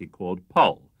parrot, which he called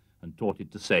Poll, and taught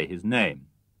it to say his name.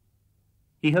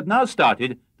 He had now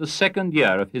started the 2nd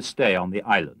year of his stay on the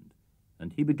island,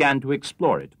 and he began to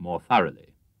explore it more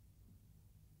thoroughly.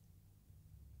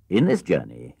 In this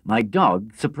journey, my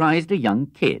dog surprised a young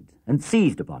kid and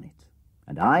seized upon it,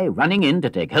 and I, running in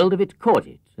to take hold of it, caught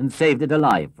it and saved it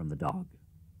alive from the dog.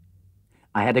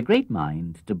 I had a great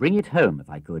mind to bring it home if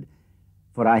I could,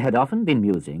 for I had often been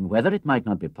musing whether it might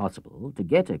not be possible to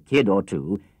get a kid or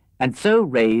two and so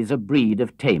raise a breed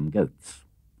of tame goats,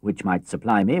 which might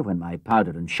supply me when my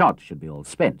powder and shot should be all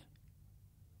spent.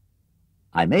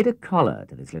 I made a collar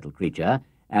to this little creature,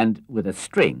 and with a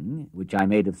string, which I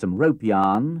made of some rope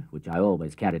yarn, which I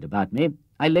always carried about me,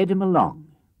 I led him along,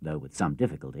 though with some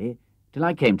difficulty, till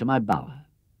I came to my bower.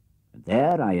 And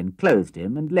there I enclosed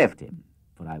him and left him,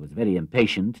 for I was very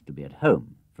impatient to be at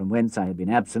home, from whence I had been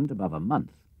absent above a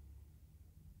month.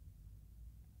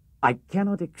 I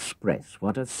cannot express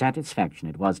what a satisfaction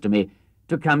it was to me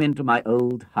to come into my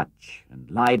old hutch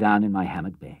and lie down in my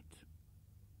hammock bed.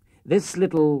 This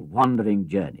little wandering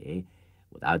journey,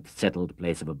 without settled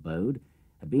place of abode,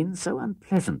 had been so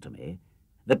unpleasant to me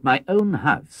that my own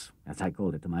house, as I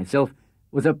called it to myself,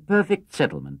 was a perfect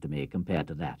settlement to me compared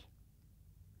to that.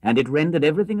 And it rendered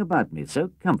everything about me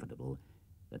so comfortable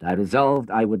that I resolved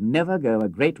I would never go a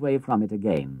great way from it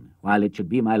again, while it should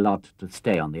be my lot to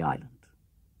stay on the island.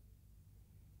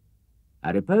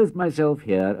 I reposed myself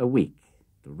here a week,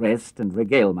 to rest and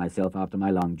regale myself after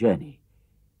my long journey,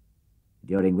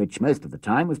 during which most of the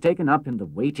time was taken up in the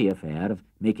weighty affair of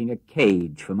making a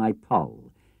cage for my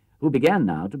Poll, who began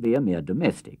now to be a mere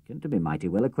domestic and to be mighty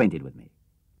well acquainted with me.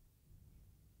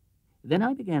 Then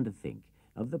I began to think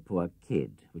of the poor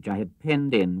kid which I had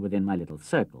penned in within my little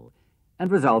circle, and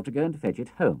resolved to go and fetch it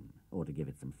home, or to give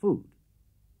it some food.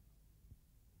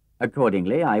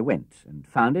 Accordingly I went, and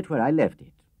found it where I left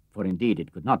it, for indeed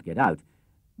it could not get out,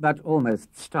 but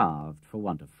almost starved for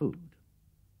want of food.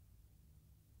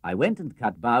 I went and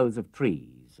cut boughs of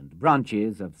trees and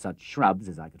branches of such shrubs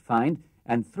as I could find,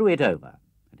 and threw it over,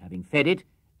 and having fed it,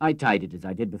 I tied it as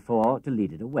I did before to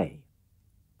lead it away.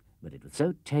 But it was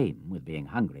so tame with being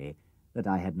hungry that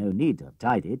I had no need to have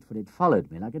tied it, for it followed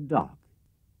me like a dog.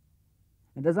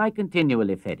 And as I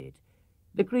continually fed it,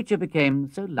 the creature became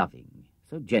so loving,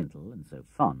 so gentle, and so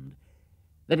fond,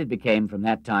 that it became from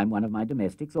that time one of my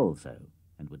domestics also,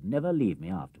 and would never leave me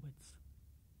afterwards.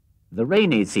 The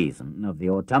rainy season of the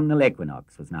autumnal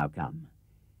equinox was now come,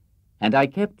 and I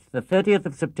kept the 30th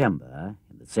of September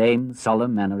in the same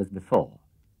solemn manner as before,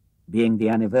 being the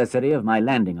anniversary of my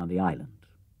landing on the island,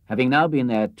 having now been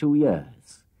there 2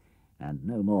 years, and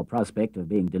no more prospect of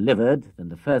being delivered than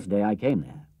the first day I came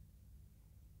there.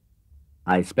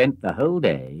 I spent the whole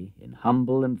day in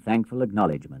humble and thankful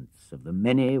acknowledgments of the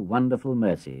many wonderful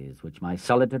mercies which my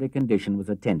solitary condition was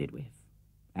attended with,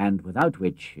 and without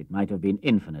which it might have been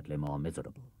infinitely more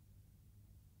miserable.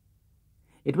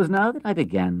 It was now that I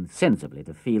began sensibly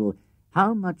to feel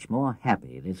how much more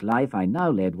happy this life I now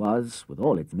led was, with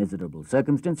all its miserable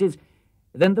circumstances,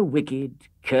 than the wicked,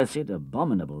 cursed,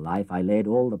 abominable life I led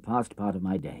all the past part of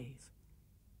my days.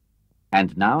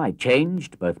 And now I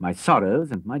changed both my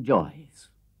sorrows and my joys.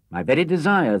 My very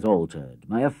desires altered,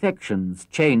 my affections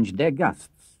changed their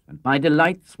gusts, and my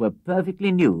delights were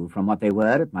perfectly new from what they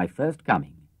were at my first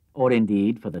coming, or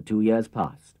indeed for the 2 years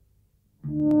past.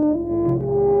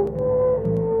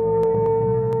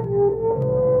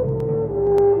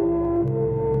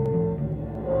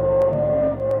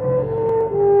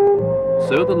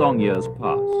 So the long years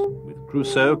pass, with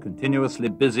Crusoe continuously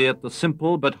busy at the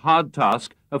simple but hard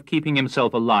task of keeping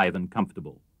himself alive and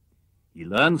comfortable. He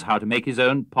learns how to make his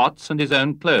own pots and his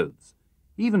own clothes.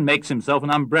 He even makes himself an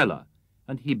umbrella,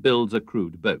 and he builds a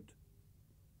crude boat.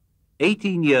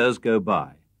 18 years go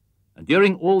by, and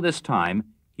during all this time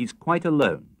he's quite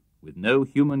alone, with no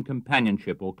human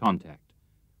companionship or contact,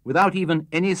 without even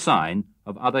any sign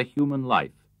of other human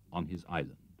life on his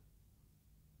island.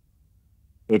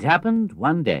 It happened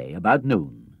one day about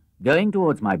noon, going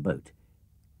towards my boat.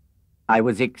 I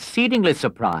was exceedingly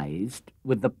surprised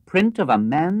with the print of a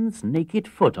man's naked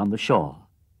foot on the shore,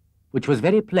 which was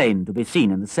very plain to be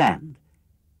seen in the sand.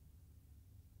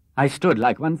 I stood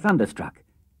like one thunderstruck,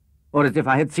 or as if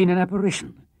I had seen an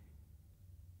apparition.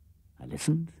 I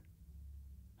listened.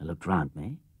 I looked round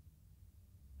me.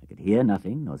 I could hear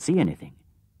nothing nor see anything.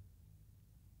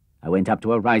 I went up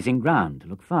to a rising ground to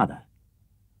look farther.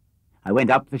 I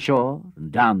went up the shore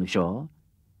and down the shore,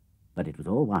 but it was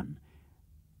all one.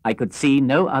 I could see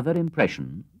no other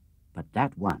impression but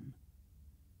that one.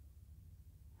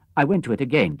 I went to it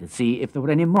again to see if there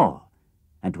were any more,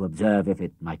 and to observe if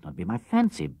it might not be my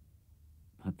fancy,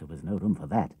 but there was no room for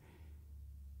that,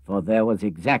 for there was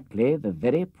exactly the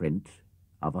very print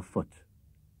of a foot,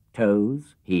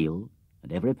 toes, heel,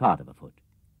 and every part of a foot.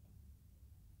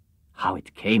 How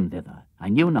it came thither I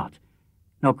knew not,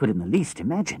 nor could in the least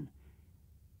imagine.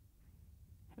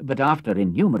 But after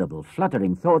innumerable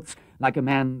fluttering thoughts, like a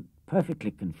man perfectly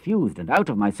confused and out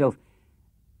of myself,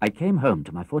 I came home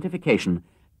to my fortification,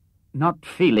 not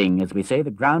feeling, as we say, the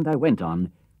ground I went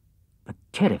on, but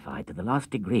terrified to the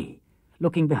last degree,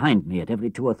 looking behind me at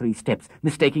every 2 or 3 steps,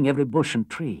 mistaking every bush and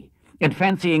tree, and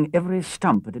fancying every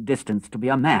stump at a distance to be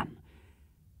a man.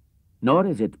 Nor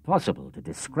is it possible to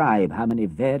describe how many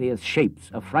various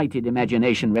shapes affrighted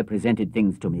imagination represented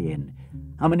things to me in,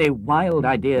 how many wild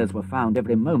ideas were found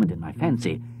every moment in my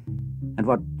fancy, and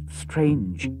what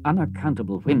strange,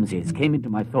 unaccountable whimsies came into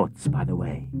my thoughts by the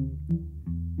way.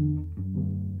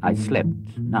 I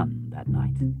slept none that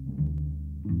night.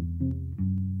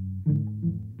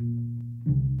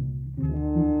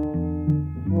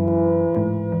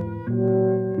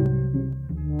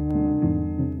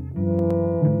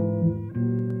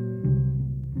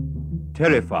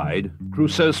 Terrified,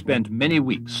 Crusoe spent many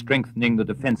weeks strengthening the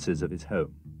defenses of his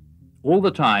home. All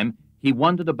the time, he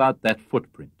wondered about that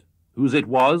footprint, whose it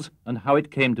was and how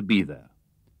it came to be there.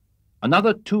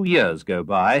 Another 2 years go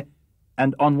by,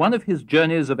 and on one of his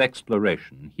journeys of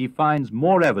exploration, he finds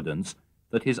more evidence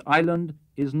that his island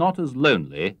is not as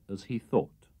lonely as he thought.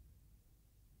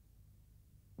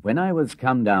 When I was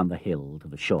come down the hill to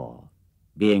the shore,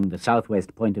 being the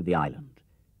southwest point of the island,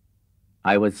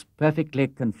 I was perfectly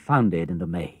confounded and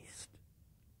amazed.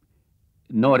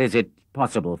 Nor is it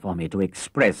possible for me to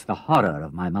express the horror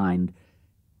of my mind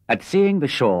at seeing the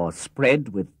shore spread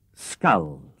with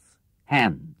skulls,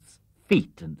 hands,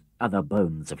 feet, and other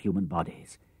bones of human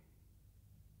bodies.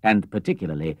 And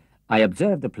particularly, I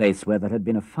observed a place where there had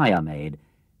been a fire made,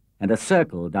 and a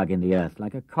circle dug in the earth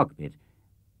like a cockpit,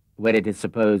 where it is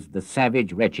supposed the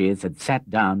savage wretches had sat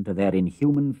down to their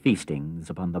inhuman feastings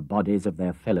upon the bodies of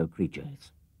their fellow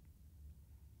creatures.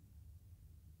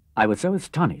 I was so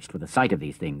astonished with the sight of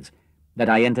these things that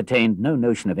I entertained no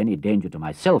notion of any danger to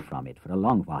myself from it for a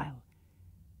long while.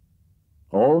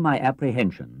 All my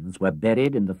apprehensions were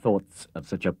buried in the thoughts of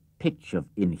such a pitch of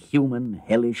inhuman,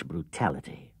 hellish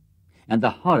brutality, and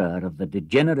the horror of the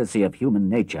degeneracy of human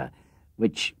nature,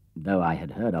 which, though I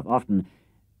had heard of often,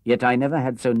 yet I never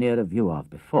had so near a view of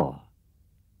before.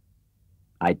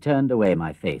 I turned away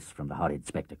my face from the horrid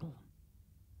spectacle.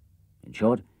 In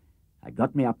short, I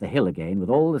got me up the hill again with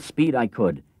all the speed I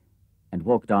could, and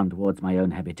walked on towards my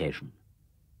own habitation.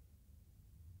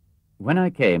 When I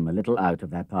came a little out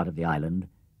of that part of the island,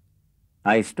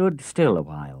 I stood still a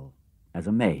while, as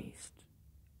amazed.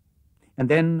 And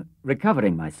then,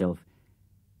 recovering myself,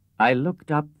 I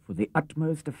looked up with the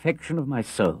utmost affection of my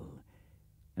soul,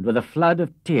 and with a flood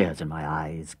of tears in my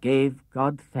eyes gave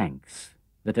God thanks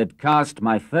that had cast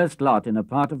my first lot in a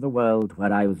part of the world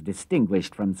where I was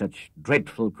distinguished from such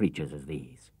dreadful creatures as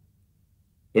these.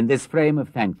 In this frame of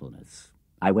thankfulness,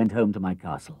 I went home to my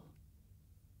castle,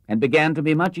 and began to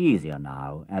be much easier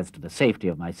now as to the safety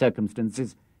of my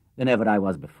circumstances than ever I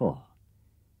was before.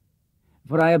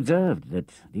 For I observed that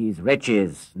these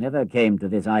wretches never came to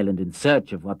this island in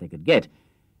search of what they could get,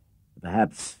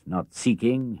 perhaps not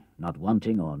seeking, not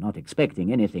wanting, or not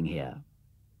expecting anything here,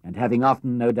 and having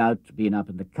often, no doubt, been up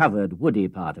in the covered, woody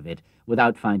part of it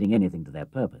without finding anything to their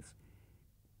purpose.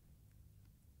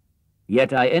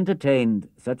 Yet I entertained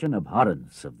such an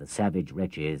abhorrence of the savage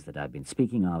wretches that I've been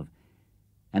speaking of,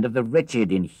 and of the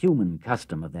wretched, inhuman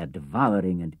custom of their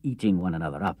devouring and eating one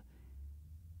another up,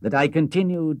 that I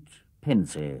continued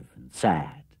pensive and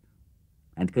sad,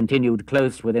 and continued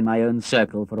close within my own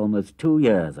circle for almost 2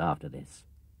 years after this.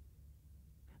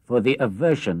 For the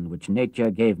aversion which nature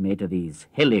gave me to these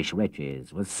hellish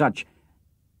wretches was such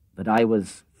that I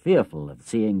was fearful of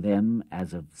seeing them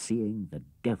as of seeing the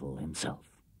devil himself.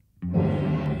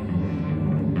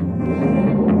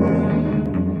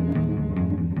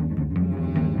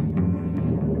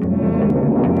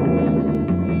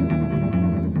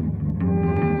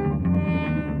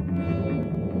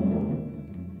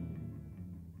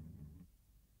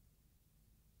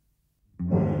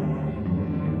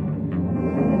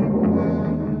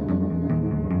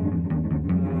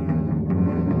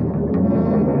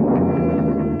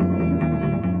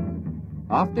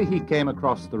 After he came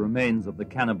across the remains of the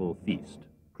cannibal feast,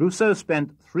 Crusoe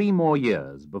spent 3 more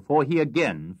years before he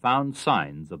again found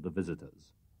signs of the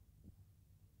visitors.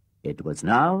 It was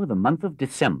now the month of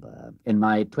December, in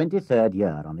my 23rd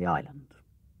year on the island.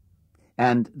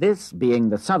 And this being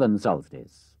the southern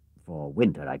solstice, for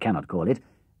winter I cannot call it,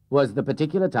 was the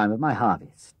particular time of my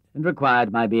harvest, and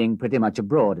required my being pretty much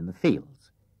abroad in the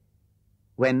fields.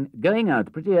 When going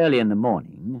out pretty early in the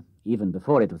morning, even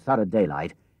before it was thorough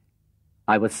daylight,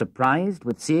 I was surprised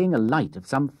with seeing a light of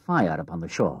some fire upon the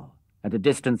shore, at a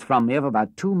distance from me of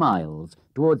about 2 miles,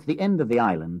 towards the end of the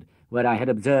island, where I had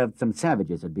observed some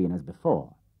savages had been as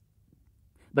before.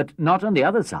 But not on the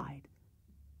other side,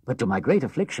 but to my great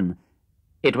affliction,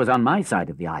 it was on my side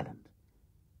of the island.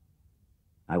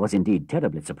 I was indeed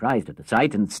terribly surprised at the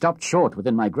sight, and stopped short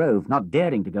within my grove, not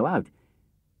daring to go out.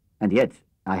 And yet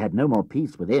I had no more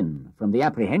peace within, from the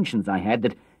apprehensions I had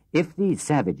that if these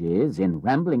savages, in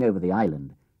rambling over the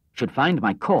island, should find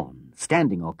my corn,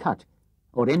 standing or cut,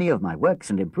 or any of my works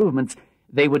and improvements,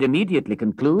 they would immediately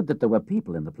conclude that there were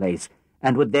people in the place,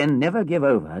 and would then never give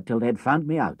over till they had found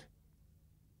me out.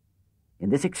 In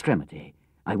this extremity,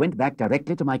 I went back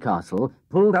directly to my castle,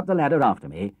 pulled up the ladder after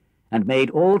me, and made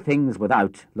all things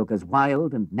without look as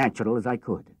wild and natural as I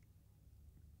could.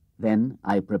 Then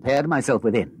I prepared myself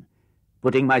within,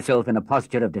 putting myself in a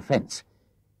posture of defence.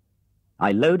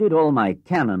 I loaded all my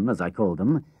cannon, as I called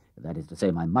them, that is to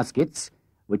say my muskets,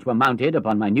 which were mounted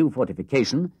upon my new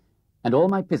fortification, and all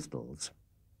my pistols,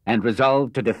 and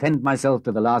resolved to defend myself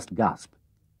to the last gasp,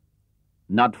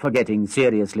 not forgetting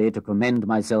seriously to commend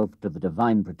myself to the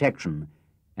divine protection,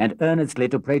 and earnestly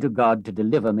to pray to God to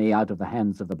deliver me out of the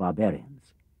hands of the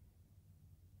barbarians.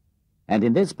 And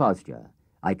in this posture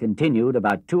I continued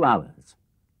about 2 hours,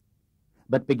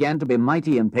 but began to be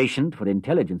mighty impatient for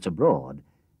intelligence abroad,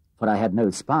 for I had no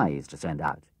spies to send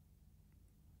out.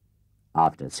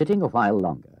 After sitting a while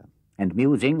longer, and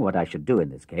musing what I should do in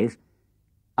this case,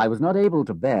 I was not able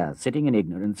to bear sitting in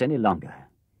ignorance any longer.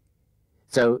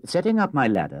 So, setting up my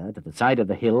ladder to the side of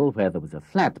the hill where there was a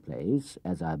flat place,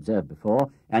 as I observed before,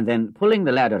 and then pulling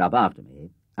the ladder up after me,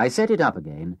 I set it up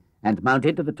again and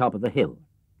mounted to the top of the hill.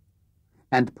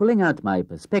 And pulling out my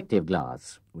perspective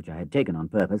glass, which I had taken on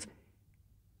purpose,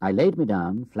 I laid me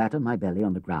down flat on my belly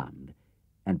on the ground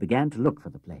and began to look for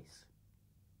the place.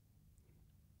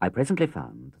 I presently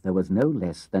found there was no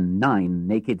less than 9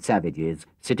 naked savages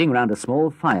sitting round a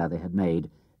small fire they had made,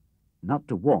 not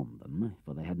to warm them,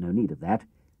 for they had no need of that,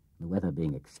 the weather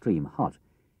being extreme hot,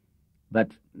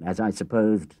 but, as I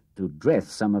supposed, to dress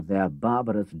some of their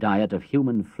barbarous diet of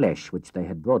human flesh which they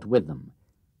had brought with them.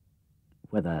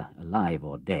 Whether alive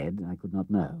or dead, I could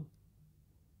not know.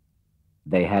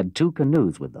 They had 2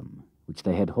 canoes with them, which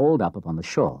they had hauled up upon the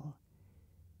shore,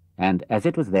 and as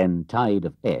it was then tide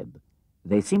of ebb,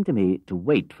 they seemed to me to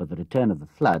wait for the return of the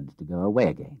flood to go away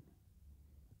again.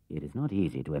 It is not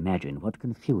easy to imagine what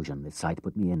confusion this sight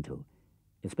put me into,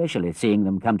 especially seeing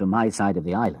them come to my side of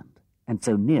the island, and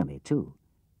so near me too.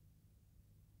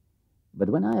 But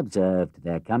when I observed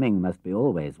their coming must be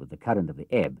always with the current of the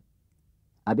ebb,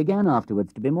 I began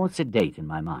afterwards to be more sedate in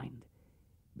my mind,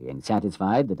 being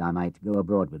satisfied that I might go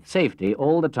abroad with safety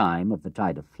all the time of the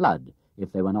tide of flood,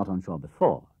 if they were not on shore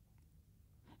before.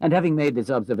 And having made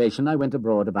this observation, I went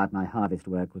abroad about my harvest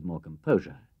work with more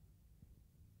composure.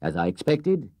 As I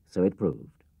expected, so it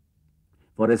proved.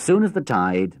 For as soon as the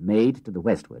tide made to the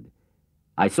westward,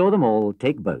 I saw them all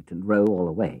take boat and row all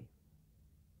away.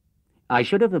 I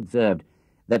should have observed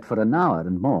that for an hour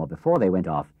and more before they went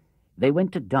off, they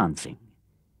went to dancing,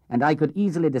 and I could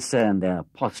easily discern their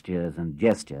postures and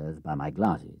gestures by my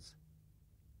glasses.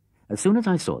 As soon as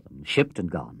I saw them shipped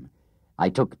and gone, I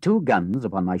took 2 guns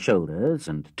upon my shoulders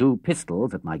and 2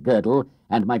 pistols at my girdle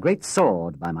and my great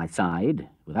sword by my side,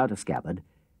 without a scabbard,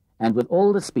 and with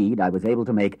all the speed I was able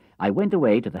to make, I went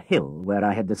away to the hill where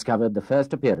I had discovered the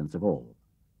first appearance of all.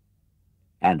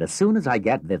 And as soon as I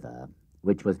got thither,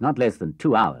 which was not less than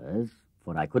 2 hours,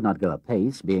 for I could not go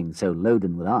apace, being so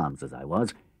loaden with arms as I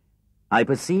was, I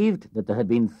perceived that there had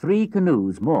been 3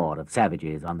 canoes more of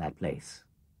savages on that place.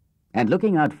 And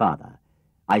looking out farther,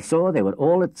 I saw they were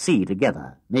all at sea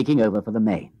together, making over for the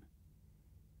main.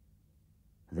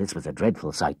 This was a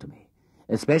dreadful sight to me,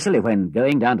 especially when,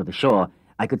 going down to the shore,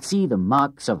 I could see the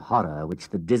marks of horror which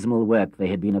the dismal work they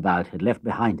had been about had left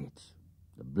behind it.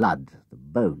 The blood, the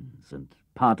bones, and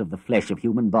part of the flesh of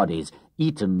human bodies,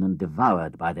 eaten and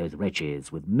devoured by those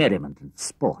wretches with merriment and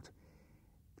sport.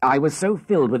 I was so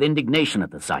filled with indignation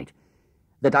at the sight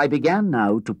that I began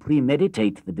now to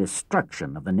premeditate the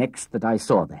destruction of the next that I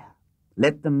saw there,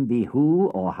 let them be who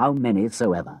or how many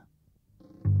soever.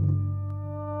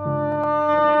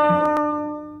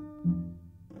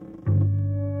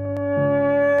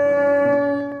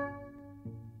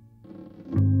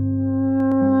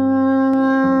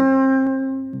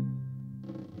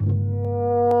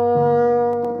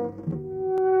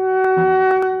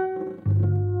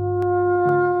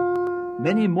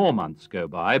 Many more months go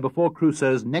by before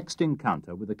Crusoe's next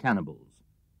encounter with the cannibals,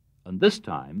 and this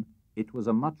time it was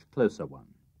a much closer one.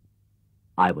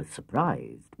 I was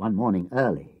surprised one morning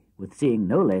early with seeing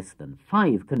no less than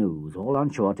 5 canoes all on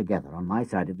shore together on my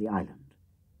side of the island,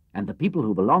 and the people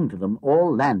who belonged to them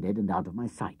all landed and out of my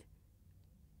sight.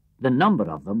 The number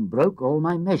of them broke all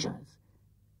my measures,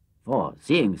 for,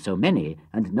 seeing so many,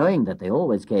 and knowing that they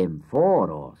always came 4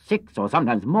 or 6 or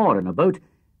sometimes more in a boat,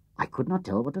 I could not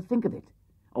tell what to think of it,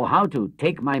 or how to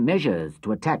take my measures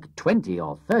to attack 20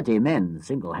 or 30 men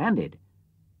single-handed.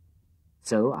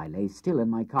 So I lay still in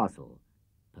my castle,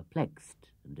 perplexed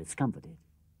and discomfited.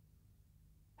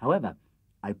 However,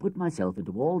 I put myself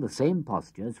into all the same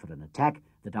postures for an attack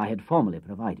that I had formerly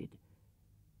provided,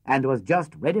 and was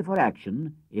just ready for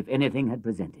action if anything had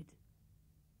presented.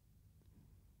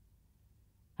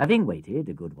 Having waited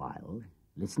a good while,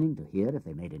 listening to hear if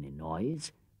they made any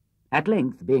noise, at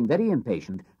length, being very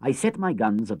impatient, I set my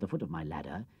guns at the foot of my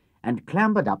ladder and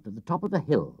clambered up to the top of the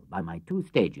hill by my 2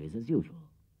 stages as usual.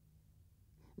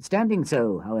 Standing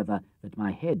so, however, that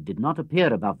my head did not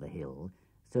appear above the hill,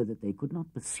 so that they could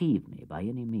not perceive me by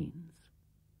any means.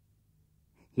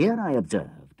 Here I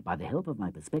observed, by the help of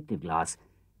my perspective glass,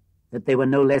 that they were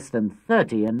no less than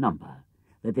 30 in number,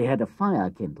 that they had a fire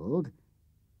kindled,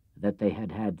 that they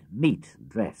had had meat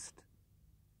dressed.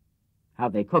 How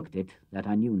they cooked it, that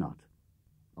I knew not,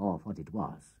 or what it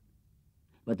was.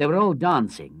 But they were all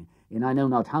dancing in I know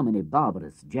not how many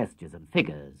barbarous gestures and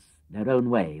figures, their own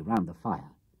way round the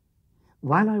fire.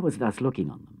 While I was thus looking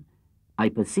on them, I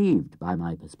perceived by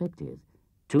my perspective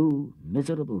 2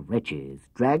 miserable wretches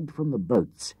dragged from the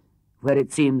boats, where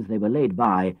it seems they were laid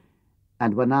by,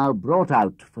 and were now brought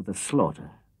out for the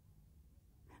slaughter.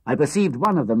 I perceived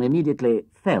one of them immediately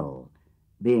fell,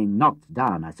 being knocked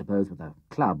down, I suppose, with a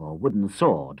club or wooden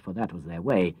sword, for that was their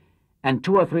way, and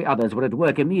 2 or 3 others were at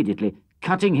work immediately,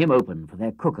 cutting him open for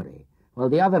their cookery, while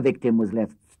the other victim was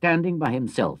left standing by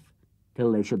himself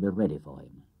till they should be ready for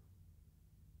him.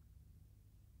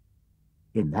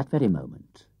 In that very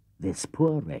moment, this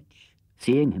poor wretch,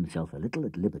 seeing himself a little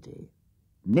at liberty,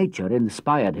 nature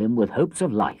inspired him with hopes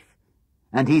of life,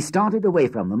 and he started away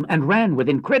from them and ran with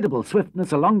incredible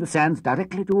swiftness along the sands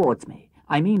directly towards me.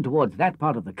 I mean towards that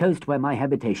part of the coast where my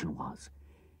habitation was.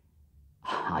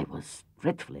 I was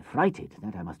dreadfully frighted,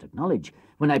 that I must acknowledge,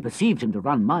 when I perceived him to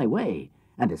run my way,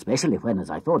 and especially when, as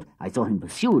I thought, I saw him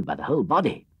pursued by the whole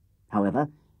body. However,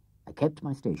 I kept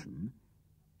my station,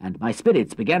 and my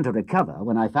spirits began to recover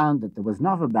when I found that there was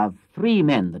not above 3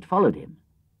 men that followed him.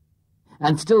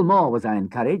 And still more was I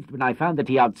encouraged when I found that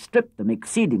he outstripped them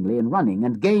exceedingly in running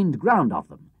and gained ground of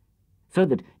them, so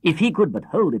that if he could but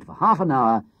hold it for half an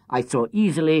hour, I saw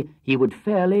easily he would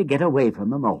fairly get away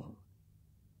from them all.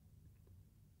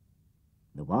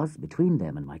 There was between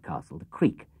them and my castle the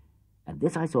creek, and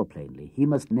this I saw plainly he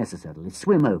must necessarily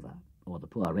swim over, or the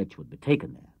poor wretch would be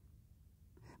taken there.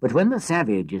 But when the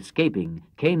savage, escaping,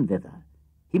 came thither,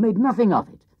 he made nothing of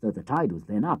it, though the tide was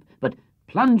then up, but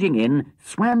plunging in,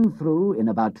 swam through in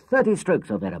about 30 strokes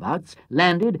or thereabouts,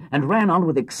 landed, and ran on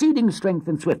with exceeding strength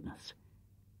and swiftness.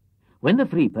 When the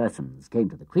 3 persons came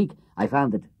to the creek, I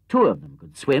found that 2 of them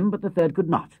could swim, but the 3rd could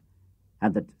not,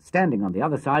 and that, standing on the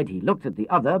other side, he looked at the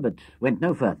other, but went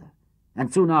no further,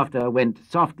 and soon after went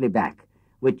softly back,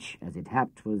 which, as it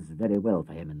happed, was very well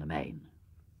for him in the main.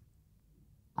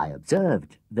 I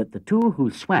observed that the 2 who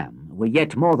swam were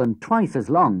yet more than twice as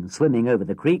long swimming over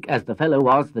the creek as the fellow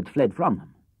was that fled from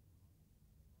them.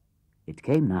 It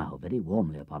came now very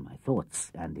warmly upon my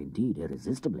thoughts, and indeed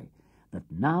irresistibly, that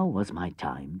now was my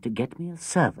time to get me a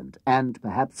servant, and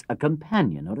perhaps a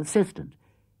companion or assistant,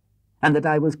 and that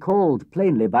I was called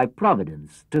plainly by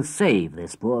Providence to save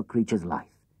this poor creature's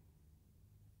life.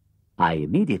 I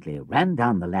immediately ran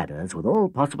down the ladders with all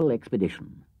possible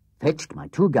expedition, fetched my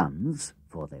 2 guns,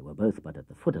 for they were both but at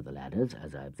the foot of the ladders,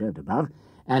 as I observed above,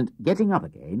 and getting up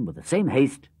again with the same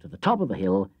haste to the top of the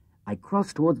hill, I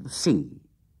crossed towards the sea,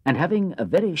 and having a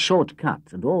very short cut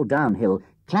and all downhill,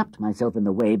 clapped myself in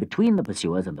the way between the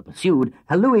pursuers and the pursued,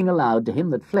 hallooing aloud to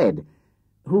him that fled,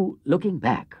 who, looking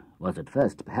back, was at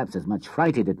first perhaps as much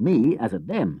frighted at me as at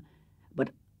them,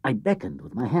 but I beckoned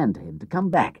with my hand to him to come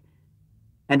back,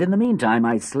 and in the meantime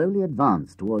I slowly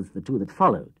advanced towards the 2 that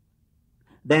followed.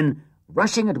 Then,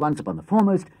 rushing at once upon the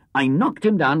foremost, I knocked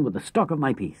him down with the stock of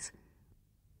my piece.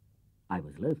 I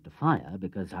was loath to fire,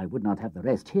 because I would not have the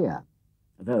rest hear,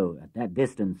 though at that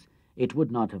distance it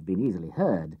would not have been easily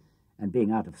heard, and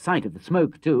being out of sight of the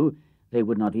smoke, too, they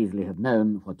would not easily have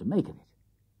known what to make of it.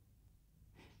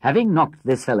 Having knocked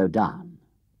this fellow down,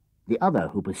 the other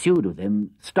who pursued with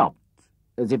him stopped,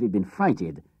 as if he'd been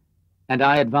frighted, and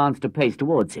I advanced a pace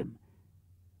towards him.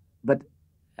 But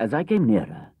as I came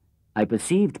nearer, I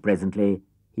perceived presently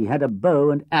he had a bow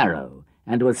and arrow,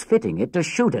 and was fitting it to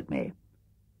shoot at me.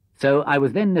 So I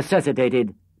was then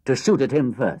necessitated to shoot at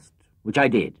him first, which I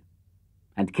did,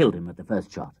 and killed him at the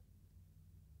first shot.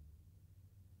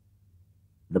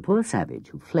 The poor savage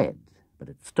who fled, but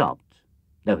had stopped,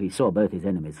 though he saw both his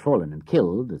enemies fallen and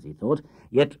killed, as he thought,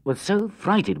 yet was so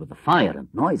frighted with the fire and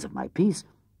noise of my piece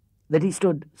that he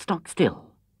stood stock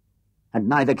still, and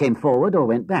neither came forward or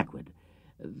went backward,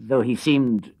 though he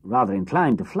seemed rather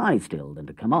inclined to fly still than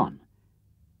to come on.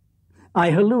 I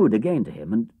hallooed again to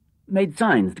him, and made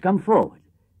signs to come forward,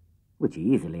 which he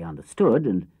easily understood,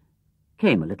 and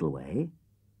came a little way,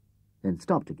 then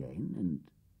stopped again, and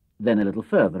then a little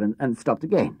further, and stopped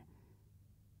again.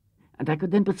 And I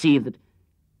could then perceive that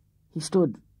he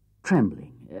stood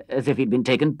trembling, as if he'd been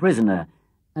taken prisoner,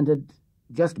 and had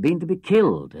just been to be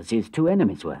killed, as his 2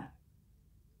 enemies were.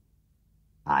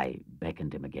 I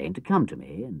beckoned him again to come to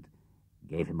me, and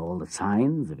gave him all the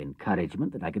signs of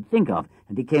encouragement that I could think of,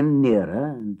 and he came nearer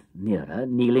and nearer,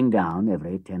 kneeling down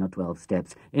every 10 or 12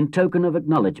 steps, in token of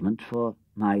acknowledgment for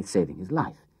my saving his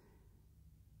life.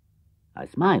 I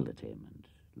smiled at him, and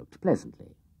looked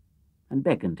pleasantly, and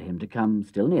beckoned to him to come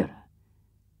still nearer.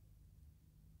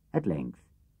 At length,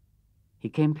 he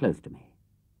came close to me,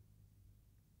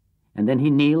 and then he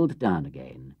kneeled down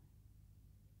again,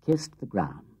 kissed the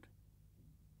ground,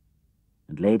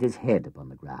 and laid his head upon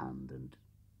the ground, and,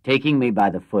 taking me by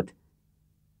the foot,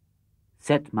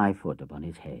 set my foot upon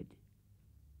his head.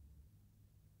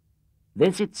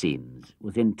 This, it seems,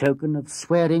 was in token of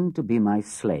swearing to be my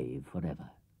slave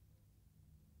forever.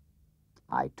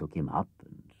 I took him up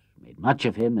and made much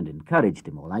of him and encouraged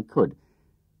him all I could.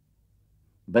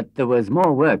 But there was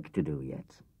more work to do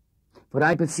yet, for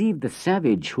I perceived the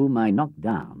savage whom I knocked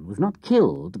down was not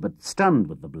killed, but stunned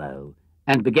with the blow,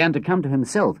 and began to come to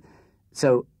himself.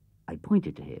 So I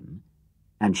pointed to him,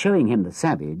 and showing him the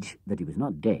savage that he was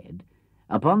not dead,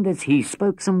 upon this he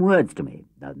spoke some words to me,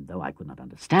 though I could not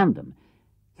understand them.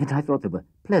 Yet I thought they were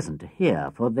pleasant to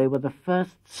hear, for they were the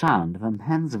first sound of a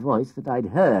man's voice that I'd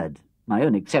heard, my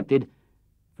own excepted,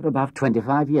 for above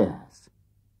 25 years.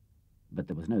 But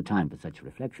there was no time for such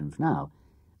reflections now.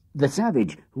 The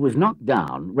savage, who was knocked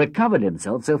down, recovered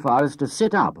himself so far as to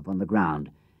sit up upon the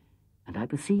ground, and I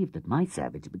perceived that my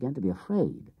savage began to be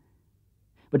afraid.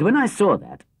 But when I saw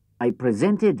that, I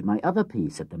presented my other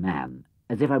piece at the man,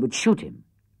 as if I would shoot him.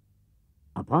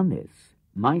 Upon this,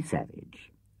 my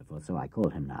savage, for so I call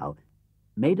him now,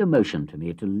 made a motion to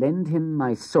me to lend him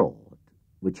my sword,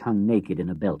 which hung naked in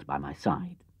a belt by my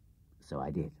side. So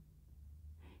I did.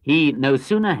 He no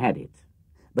sooner had it,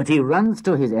 but he runs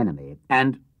to his enemy,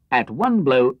 and at one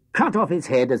blow cut off his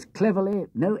head as cleverly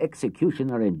no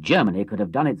executioner in Germany could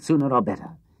have done it sooner or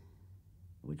better,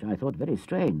 which I thought very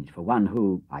strange for one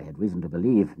who, I had reason to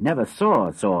believe, never saw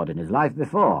a sword in his life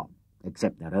before,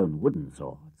 except their own wooden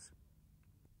swords.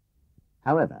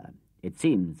 However, it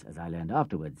seems, as I learned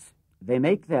afterwards, they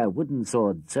make their wooden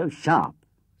swords so sharp,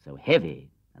 so heavy,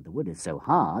 and the wood is so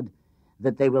hard,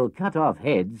 that they will cut off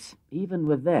heads even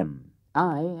with them,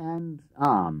 eye and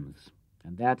arms,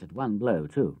 and that at one blow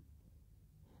too.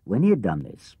 When he had done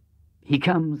this, he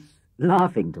comes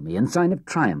laughing to me in sign of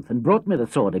triumph, and brought me the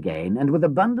sword again, and with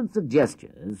abundance of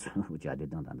gestures, which I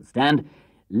did not understand,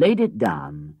 laid it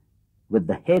down with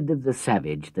the head of the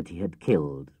savage that he had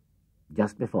killed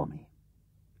just before me.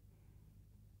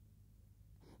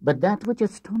 But that which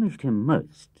astonished him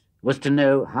most was to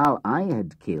know how I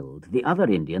had killed the other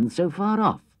Indian so far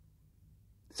off.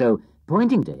 So,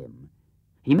 pointing to him,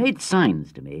 he made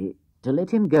signs to me to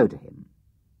let him go to him.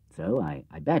 So I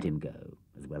bade him go,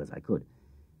 as well as I could.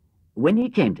 When he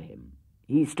came to him,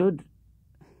 he stood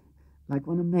like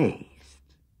one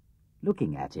amazed,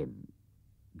 looking at him,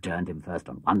 turned him first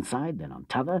on one side, then on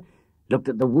t'other, looked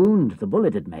at the wound the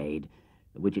bullet had made,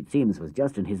 which it seems was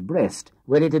just in his breast,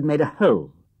 where it had made a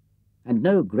hole, and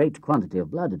no great quantity of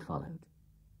blood had followed,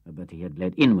 but he had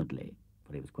bled inwardly,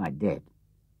 for he was quite dead.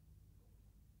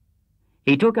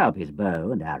 He took up his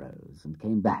bow and arrows and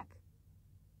came back.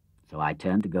 So I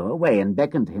turned to go away and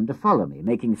beckoned to him to follow me,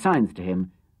 making signs to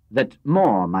him that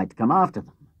more might come after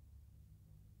them.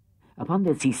 Upon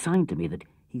this he signed to me that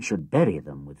he should bury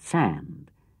them with sand,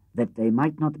 that they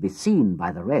might not be seen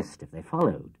by the rest if they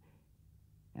followed,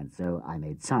 and so I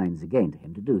made signs again to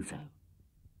him to do so.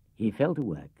 He fell to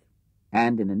work,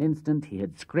 and in an instant he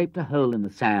had scraped a hole in the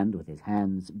sand with his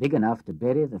hands big enough to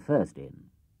bury the first in,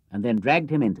 and then dragged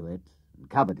him into it, and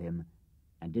covered him,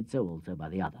 and did so also by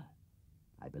the other.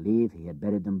 I believe he had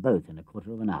buried them both in a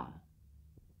quarter of an hour.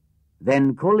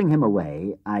 Then, calling him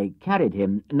away, I carried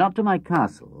him not to my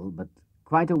castle, but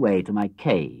quite away to my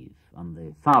cave on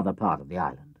the farther part of the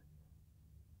island.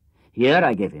 Here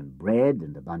I gave him bread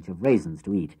and a bunch of raisins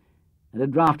to eat, and a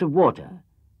draught of water,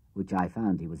 which I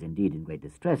found he was indeed in great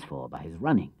distress for by his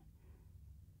running.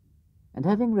 And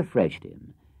having refreshed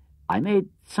him, I made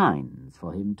signs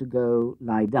for him to go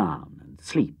lie down and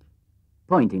sleep,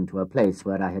 pointing to a place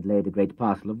where I had laid a great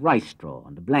parcel of rice straw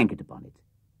and a blanket upon it,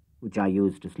 which I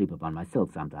used to sleep upon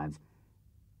myself sometimes.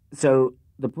 So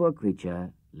the poor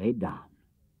creature laid down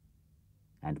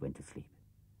and went to sleep.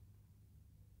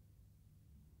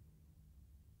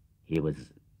 He was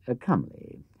a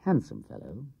comely, handsome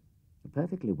fellow,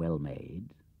 perfectly well made,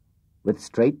 with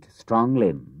straight, strong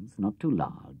limbs, not too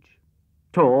large,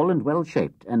 tall and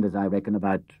well-shaped, and, as I reckon,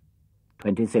 about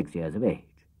 26 years of age.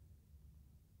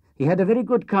 He had a very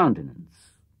good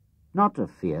countenance, not a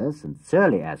fierce and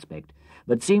surly aspect,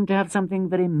 but seemed to have something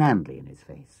very manly in his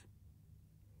face.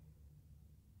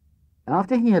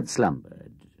 After he had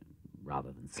slumbered,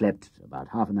 rather than slept, about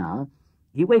half an hour,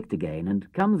 he waked again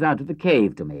and comes out of the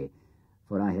cave to me,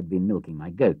 for I had been milking my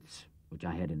goats, which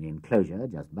I had in the enclosure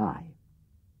just by.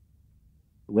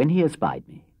 When he espied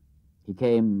me, he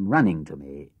came running to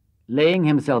me, laying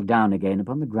himself down again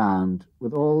upon the ground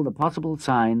with all the possible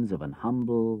signs of an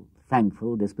humble,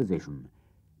 thankful disposition,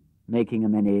 making a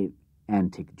many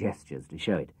antic gestures to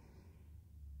show it.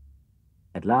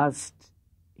 At last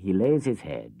he lays his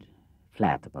head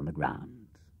flat upon the ground,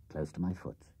 close to my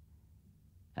foot,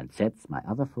 and sets my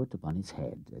other foot upon his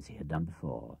head, as he had done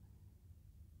before,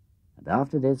 and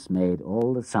after this made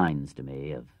all the signs to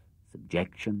me of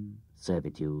subjection,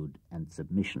 servitude, and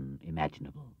submission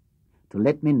imaginable, to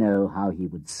let me know how he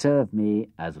would serve me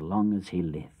as long as he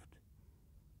lived.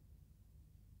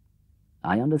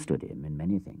 I understood him in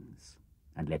many things,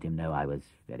 and let him know I was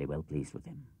very well pleased with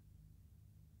him.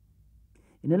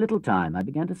 In a little time I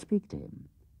began to speak to him,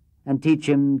 and teach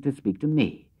him to speak to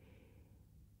me.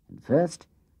 And first,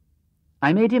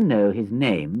 I made him know his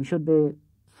name should be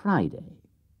Friday,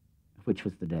 which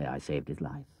was the day I saved his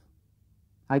life.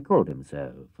 I called him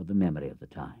so for the memory of the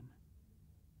time.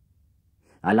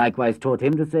 I likewise taught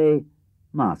him to say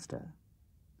Master,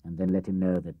 and then let him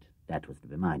know that that was to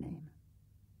be my name.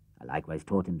 I likewise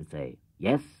taught him to say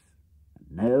yes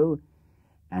and no,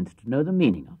 and to know the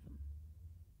meaning of them.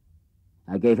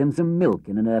 I gave him some milk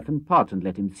in an earthen pot, and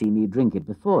let him see me drink it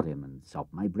before him, and sop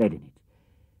my bread in it.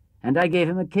 And I gave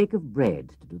him a cake of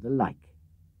bread to do the like,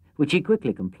 which he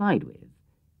quickly complied with,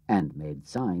 and made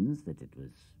signs that it was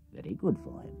very good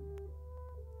for him.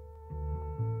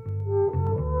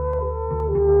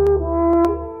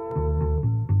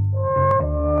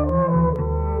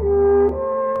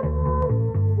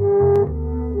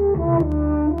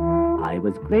 I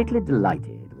was greatly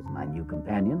delighted with my new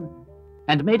companion,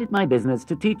 and made it my business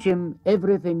to teach him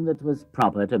everything that was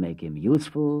proper to make him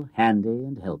useful, handy,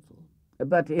 and helpful,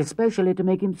 but especially to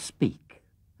make him speak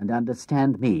and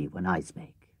understand me when I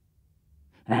spake.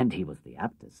 And he was the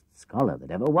aptest scholar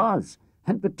that ever was,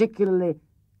 and particularly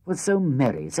was so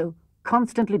merry, so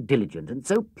constantly diligent, and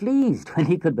so pleased when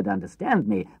he could but understand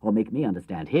me, or make me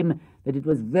understand him, that it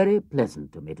was very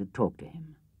pleasant to me to talk to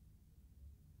him.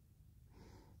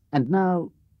 And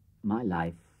now my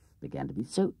life began to be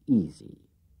so easy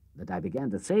that I began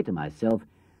to say to myself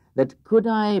that could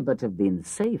I but have been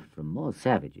safe from more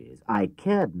savages, I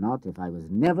cared not if I was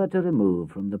never to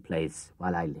remove from the place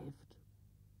while I lived.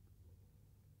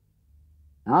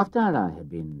 After I had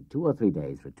been 2 or 3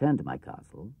 days returned to my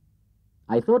castle,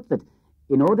 I thought that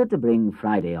in order to bring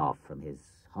Friday off from his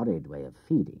horrid way of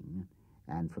feeding,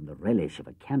 and from the relish of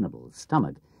a cannibal's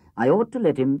stomach, I ought to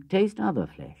let him taste other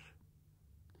flesh.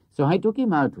 So I took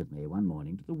him out with me one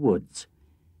morning to the woods.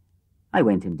 I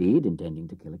went, indeed, intending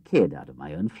to kill a kid out of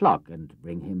my own flock and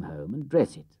bring him home and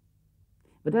dress it.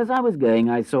 But as I was going,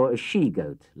 I saw a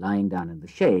she-goat lying down in the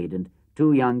shade and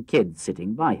 2 young kids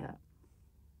sitting by her.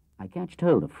 I catched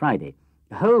hold of Friday.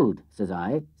 "Hold," says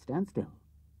I, "stand still,"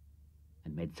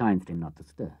 and made signs to him not to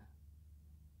stir.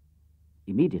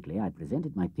 Immediately I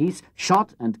presented my piece,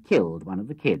 shot and killed one of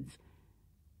the kids.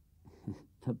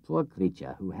 The poor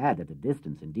creature, who had at a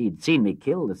distance indeed seen me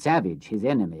kill the savage, his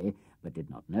enemy, but did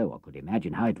not know or could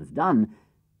imagine how it was done,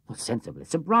 was sensibly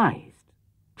surprised,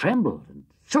 trembled and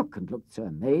shook, and looked so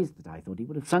amazed that I thought he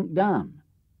would have sunk down.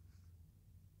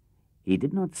 He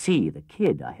did not see the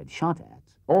kid I had shot at,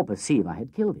 or perceive I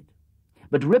had killed it,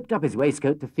 but ripped up his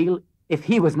waistcoat to feel if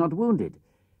he was not wounded,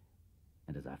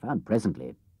 and as I found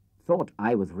presently, thought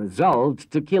I was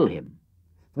resolved to kill him.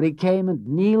 For he came and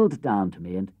kneeled down to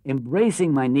me, and,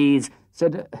 embracing my knees,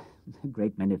 said a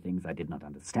great many things I did not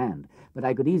understand, but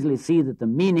I could easily see that the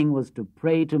meaning was to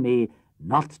pray to me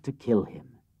not to kill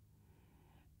him.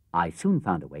 I soon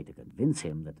found a way to convince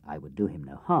him that I would do him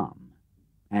no harm,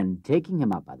 and taking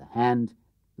him up by the hand,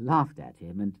 laughed at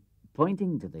him, and,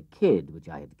 pointing to the kid which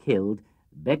I had killed,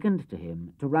 beckoned to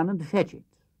him to run and fetch it,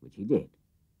 which he did.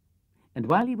 And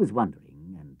while he was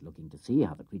wondering and looking to see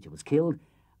how the creature was killed,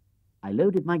 I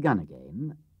loaded my gun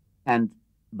again, and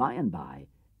by and by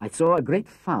I saw a great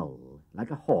fowl, like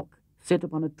a hawk, sit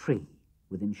upon a tree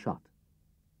within shot.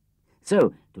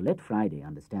 So, to let Friday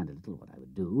understand a little what I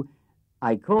would do,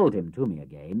 I called him to me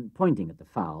again, pointing at the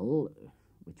fowl,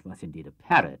 which was indeed a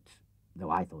parrot, though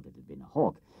I thought it had been a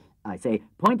hawk. I say,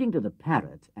 pointing to the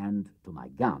parrot and to my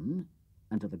gun,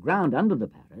 and to the ground under the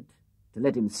parrot, to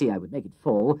let him see I would make it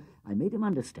fall, I made him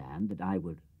understand that I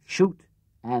would shoot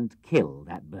and kill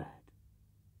that bird.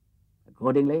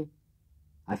 Accordingly,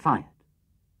 I fired,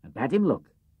 and bade him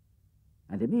look,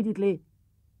 and immediately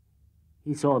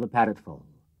he saw the parrot fall.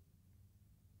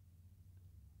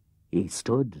 He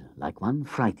stood like one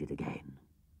frighted again,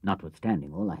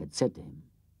 notwithstanding all I had said to him,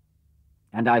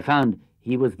 and I found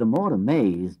he was the more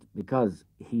amazed because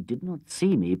he did not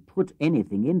see me put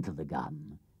anything into the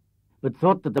gun, but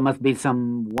thought that there must be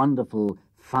some wonderful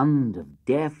fond of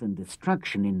death and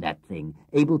destruction in that thing,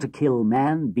 able to kill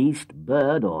man, beast,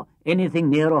 bird, or anything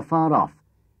near or far off.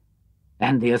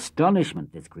 And the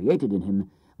astonishment this created in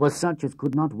him was such as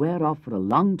could not wear off for a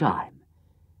long time.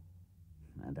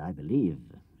 And I believe,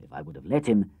 if I would have let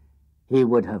him, he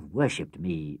would have worshipped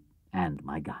me and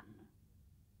my gun.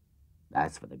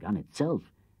 As for the gun itself,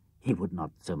 he would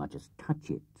not so much as touch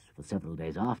it for several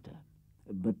days after,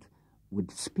 but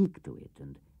would speak to it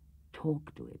and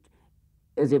talk to it,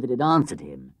 as if it had answered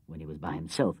him when he was by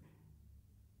himself,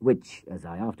 which, as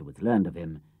I afterwards learned of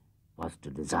him, was to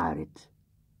desire it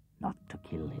not to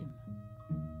kill him.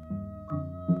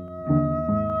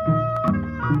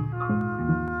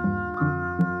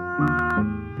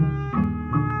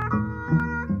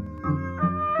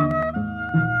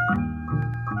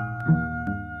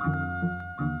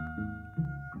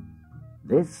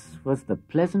 This was the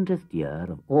pleasantest year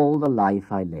of all the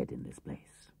life I led in this place.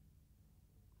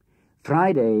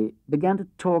 Friday began to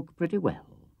talk pretty well,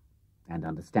 and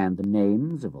understand the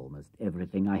names of almost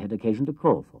everything I had occasion to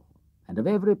call for, and of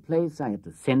every place I had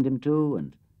to send him to,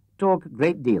 and talk a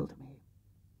great deal to me.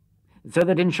 So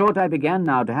that, in short, I began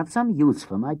now to have some use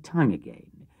for my tongue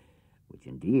again, which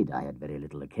indeed I had very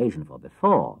little occasion for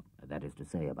before, that is to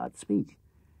say, about speech.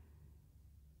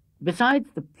 Besides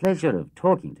the pleasure of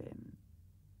talking to him,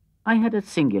 I had a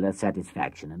singular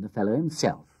satisfaction in the fellow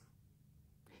himself.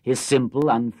 His simple,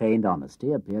 unfeigned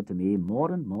honesty appeared to me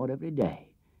more and more every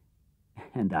day,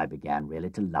 and I began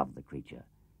really to love the creature.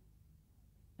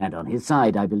 And on his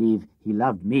side, I believe, he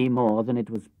loved me more than it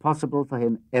was possible for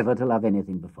him ever to love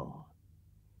anything before.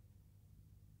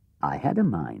 I had a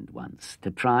mind once to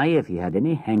try if he had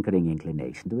any hankering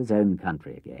inclination to his own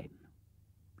country again,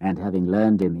 and having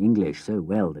learned him English so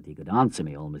well that he could answer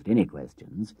me almost any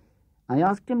questions, I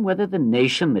asked him whether the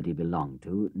nation that he belonged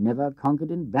to never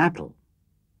conquered in battle,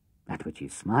 at which he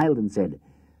smiled and said,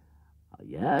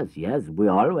 "Yes, we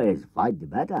always fight the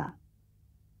better."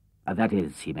 That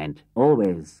is, he meant,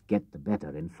 always get the better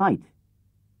in fight.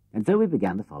 And so we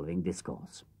began the following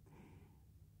discourse.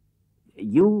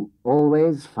 "You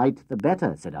always fight the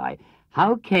better," said I.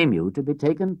 "How came you to be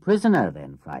taken prisoner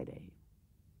then, Friday?"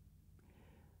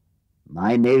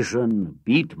 "My nation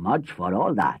beat much for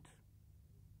all that."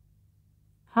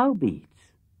 "How beat?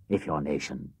 If your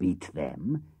nation beat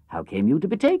them, how came you to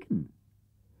be taken?"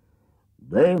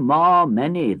 "They more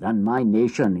many than my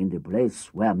nation in the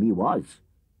place where me was.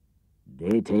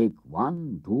 They take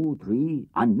 1, 2, 3,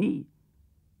 and me.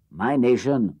 My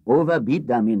nation overbeat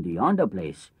them in the yonder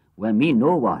place where me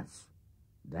no was.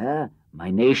 There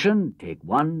my nation take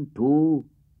 1, 2,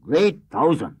 great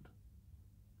 1,000.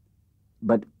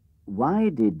 "But why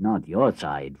did not your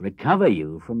side recover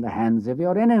you from the hands of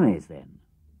your enemies then?"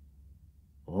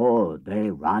 "Oh,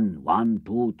 they run 1,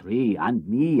 2, 3, and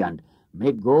me, and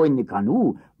make go in the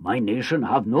canoe. My nation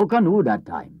have no canoe that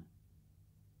time."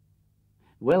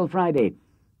 "Well, Friday,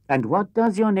 and what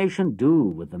does your nation do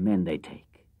with the men they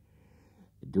take?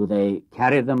 Do they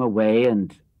carry them away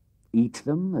and eat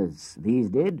them as these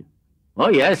did?" "Oh,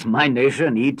 yes, my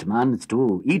nation eat mans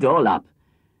too, eat all up."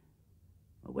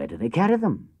 "Where do they carry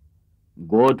them?"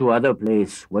 "Go to other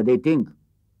place where they think."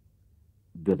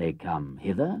 "Do they come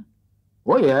hither?"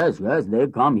 "Oh, yes, they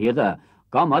come hither,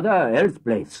 come other else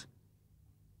place."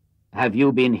 "Have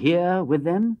you been here with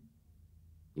them?"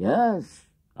 "Yes,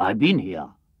 I've been here."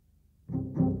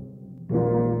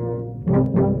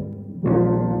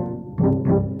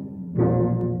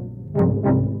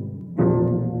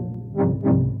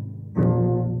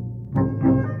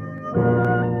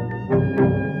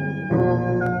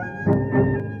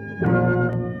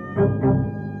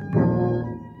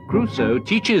 Crusoe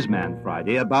teaches Man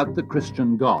Friday about the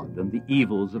Christian God and the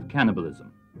evils of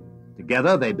cannibalism.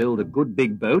 Together they build a good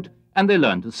big boat and they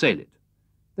learn to sail it.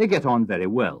 They get on very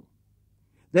well.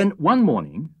 Then one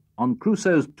morning, on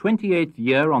Crusoe's 28th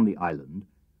year on the island,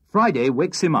 Friday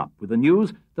wakes him up with the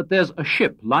news that there's a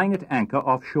ship lying at anchor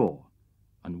offshore,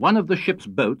 and one of the ship's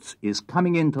boats is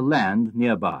coming in to land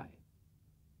nearby.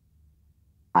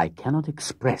 I cannot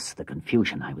express the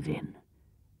confusion I was in.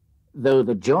 Though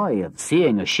the joy of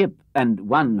seeing a ship, and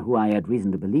one who I had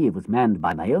reason to believe was manned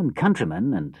by my own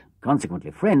countrymen, and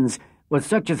consequently friends, was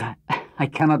such as I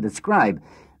cannot describe.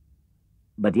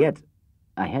 But yet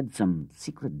I had some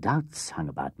secret doubts hung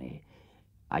about me.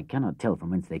 I cannot tell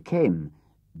from whence they came,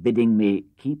 bidding me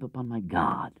keep upon my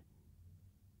guard.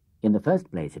 In the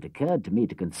first place, it occurred to me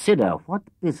to consider what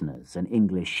business an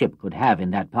English ship could have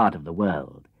in that part of the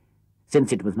world,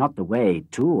 since it was not the way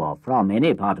to or from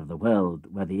any part of the world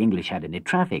where the English had any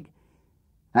traffic,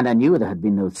 and I knew there had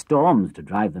been no storms to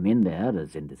drive them in there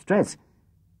as in distress,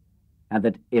 and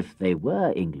that if they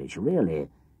were English really,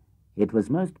 It was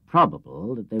most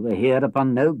probable that they were here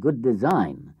upon no good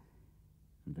design,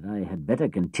 and that I had better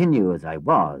continue as I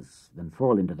was than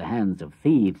fall into the hands of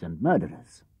thieves and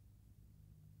murderers.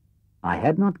 I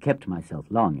had not kept myself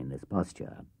long in this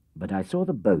posture, but I saw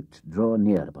the boat draw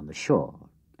near upon the shore,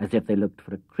 as if they looked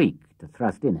for a creek to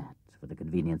thrust in at for the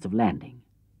convenience of landing.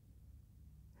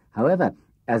 However,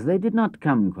 as they did not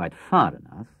come quite far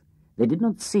enough, they did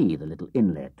not see the little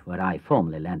inlet where I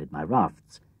formerly landed my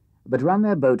rafts, but run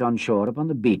their boat on shore upon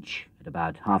the beach at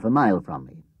about half a mile from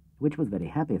me, which was very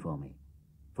happy for me,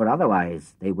 for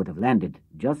otherwise they would have landed,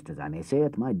 just as I may say,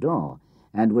 at my door,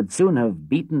 and would soon have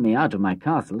beaten me out of my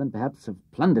castle and perhaps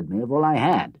have plundered me of all I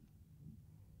had.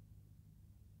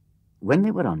 When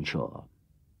they were on shore,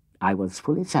 I was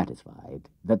fully satisfied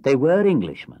that they were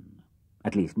Englishmen,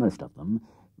 at least most of them.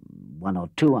 One or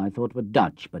two I thought were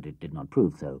Dutch, but it did not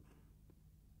prove so.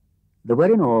 There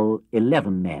were in all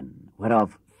 11 men,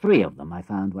 whereof 3 of them I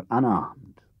found were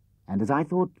unarmed, and as I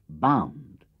thought,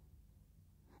 bound.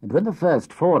 And when the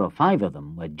first 4 or 5 of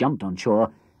them were jumped on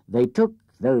shore, they took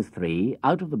those 3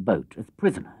 out of the boat as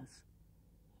prisoners.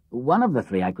 One of the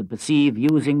 3 I could perceive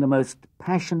using the most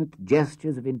passionate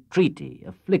gestures of entreaty,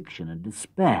 affliction, and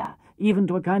despair, even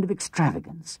to a kind of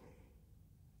extravagance.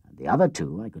 And the other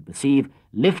 2 I could perceive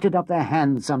lifted up their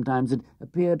hands sometimes and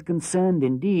appeared concerned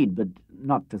indeed, but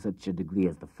not to such a degree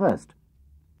as the first.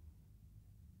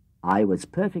 I was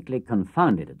perfectly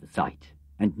confounded at the sight,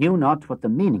 and knew not what the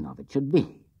meaning of it should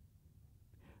be.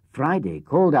 Friday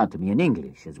called out to me in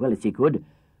English as well as he could,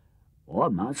 "Oh,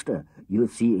 master, you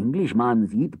see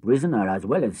Englishmans eat prisoner as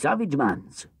well as savage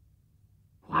mans."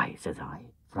 "Why," says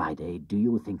I, "Friday, do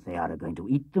you think they are going to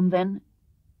eat them then?"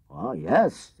 "Oh,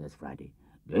 yes," says Friday,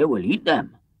 "they will eat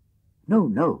them." "No,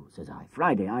 no," says I,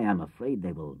 "Friday, I am afraid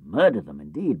they will murder them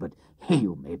indeed, but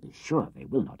you may be sure they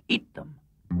will not eat them."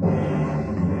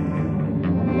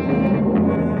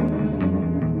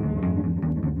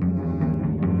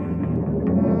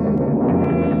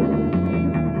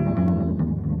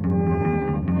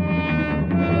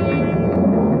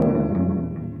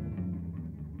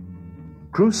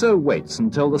 Crusoe waits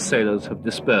until the sailors have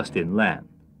dispersed inland.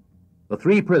 The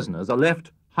 3 prisoners are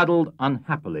left huddled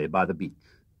unhappily by the beach.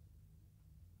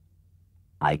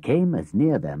 I came as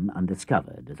near them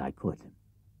undiscovered as I could,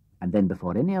 and then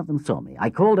before any of them saw me, I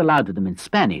called aloud to them in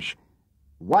Spanish,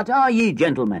 "What are ye,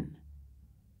 gentlemen?"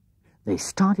 They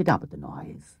started up at the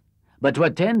noise, but were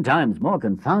 10 times more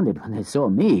confounded when they saw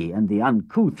me and the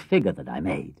uncouth figure that I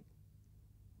made.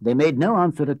 They made no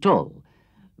answer at all,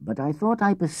 but I thought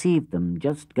I perceived them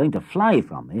just going to fly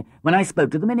from me when I spoke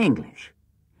to them in English.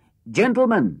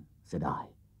 "Gentlemen," said I,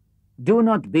 "do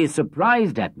not be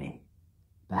surprised at me.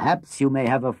 Perhaps you may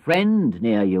have a friend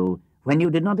near you when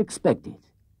you did not expect it."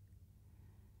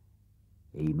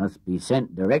 "He must be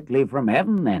sent directly from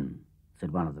heaven, then,"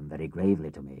 said one of them very gravely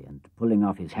to me, and pulling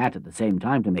off his hat at the same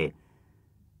time to me,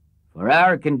 "for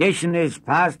our condition is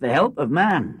past the help of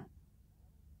man."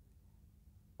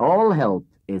 "All help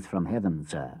is from heaven,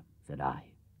 sir," said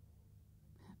I.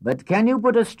 "But can you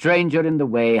put a stranger in the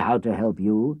way how to help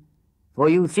you? For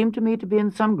you seem to me to be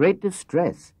in some great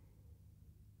distress.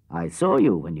 I saw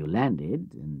you when you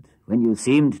landed, and when you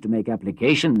seemed to make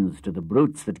applications to the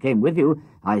brutes that came with you,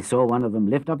 I saw one of them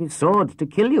lift up his sword to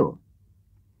kill you."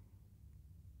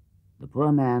 The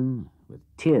poor man, with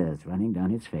tears running down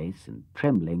his face and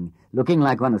trembling, looking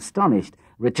like one astonished,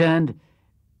 returned,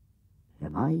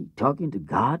 "Am I talking to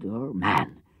God or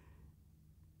man?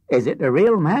 Is it a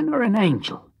real man or an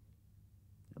angel?"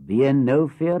 "Be in no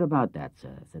fear about that,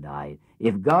 sir," said I.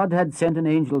 "If God had sent an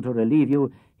angel to relieve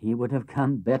you, he would have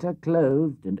come better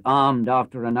clothed and armed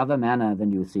after another manner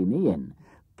than you see me in.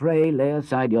 Pray lay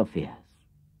aside your fears.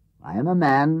 I am a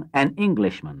man, an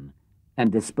Englishman,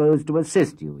 and disposed to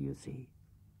assist you, you see.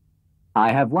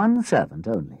 I have one servant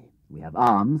only. We have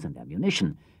arms and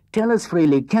ammunition. Tell us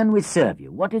freely, can we serve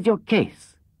you? What is your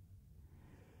case?"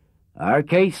 "Our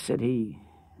case," said he,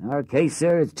 "our case,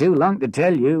 sir, is too long to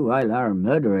tell you while our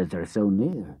murderers are so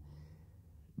near.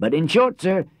 But in short,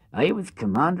 sir, I was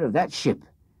commander of that ship.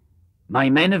 My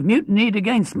men have mutinied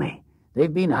against me.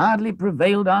 They've been hardly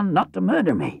prevailed on not to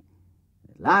murder me.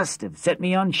 At last have set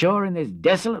me on shore in this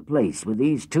desolate place with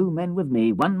these 2 men with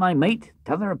me, one my mate,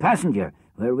 t'other a passenger,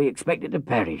 where we expected to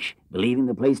perish, believing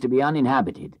the place to be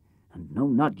uninhabited, and know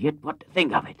not yet what to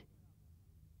think of it."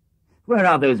 "Where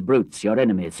are those brutes, your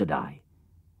enemies?" said I.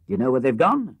 "Do you know where they've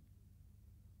gone?"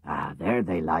 "Ah, there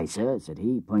they lie, sir," said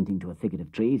he, pointing to a thicket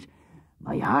of trees.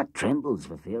 "My heart trembles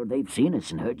for fear they've seen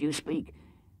us and heard you speak.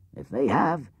 If they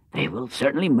have, they will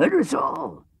certainly murder us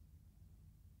all."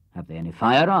 "Have they any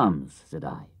firearms?" said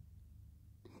I.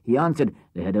 He answered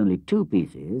they had only 2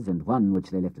 pieces, and one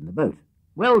which they left in the boat.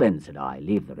 "Well then," said I,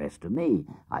 "leave the rest to me.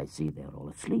 I see they are all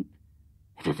asleep.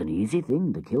 It is an easy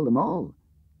thing to kill them all.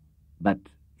 But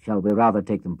shall we rather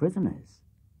take them prisoners?"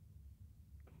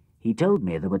 He told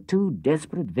me there were 2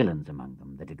 desperate villains among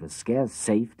them that it was scarce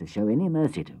safe to show any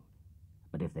mercy to.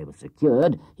 But if they were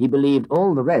secured, he believed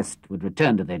all the rest would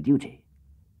return to their duty.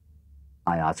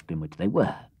 I asked him which they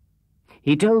were.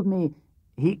 He told me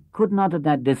he could not at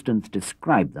that distance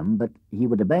describe them, but he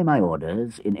would obey my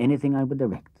orders in anything I would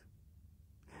direct.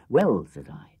 "Well," said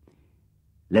I,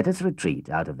 "let us retreat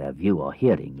out of their view or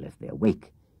hearing, lest they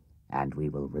awake, and we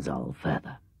will resolve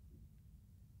further."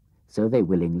 So they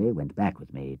willingly went back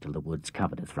with me till the woods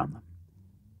covered us from them.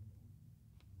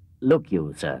 "Look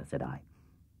you, sir," said I,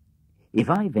 "if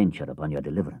I venture upon your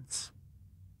deliverance,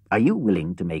 are you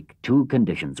willing to make 2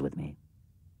 conditions with me?"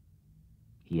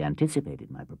 He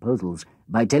anticipated my proposals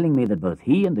by telling me that both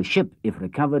he and the ship, if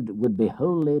recovered, would be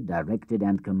wholly directed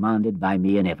and commanded by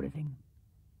me in everything.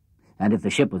 And if the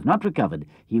ship was not recovered,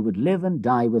 he would live and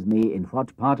die with me in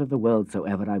what part of the world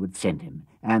soever I would send him,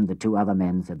 and the 2 other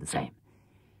men said the same.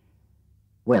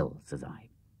 "Well," says I,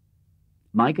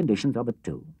 "my conditions are but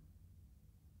 2.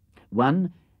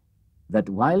 One, that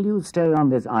while you stay on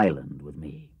this island with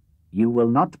me, you will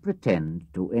not pretend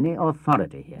to any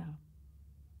authority here.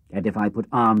 And if I put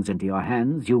arms into your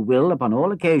hands, you will, upon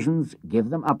all occasions, give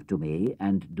them up to me,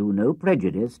 and do no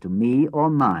prejudice to me or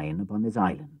mine upon this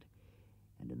island,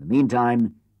 and in the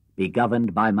meantime be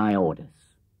governed by my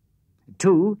orders.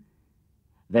 2,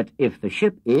 that if the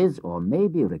ship is or may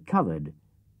be recovered,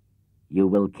 you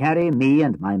will carry me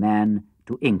and my man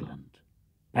to England,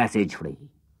 passage free."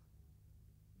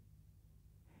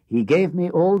 He gave me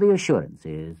all the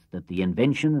assurances that the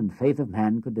invention and faith of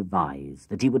man could devise,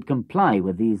 that he would comply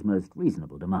with these most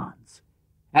reasonable demands,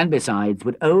 and besides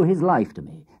would owe his life to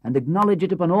me, and acknowledge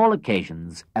it upon all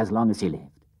occasions as long as he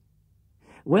lived.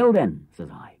 "Well then," says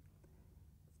I,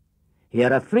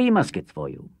 "here are 3 muskets for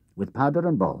you, with powder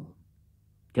and ball.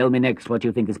 Tell me next what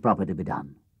you think is proper to be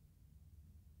done."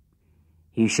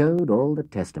 He showed all the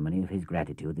testimony of his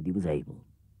gratitude that he was able,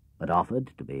 but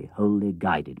offered to be wholly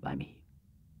guided by me.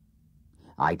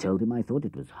 I told him I thought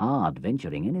it was hard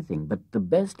venturing anything, but the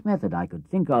best method I could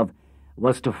think of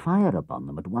was to fire upon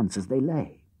them at once as they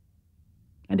lay.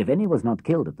 And if any was not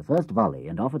killed at the first volley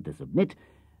and offered to submit,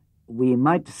 we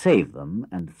might save them,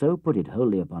 and so put it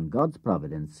wholly upon God's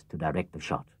providence to direct the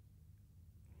shot.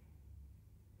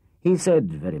 He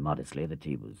said very modestly that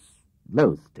he was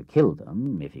loath to kill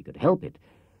them if he could help it,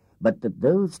 but that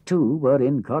those 2 were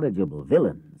incorrigible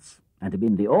villains, and had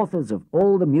been the authors of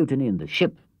all the mutiny in the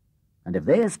ship, and if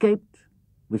they escaped,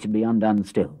 we should be undone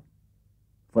still,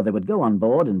 for they would go on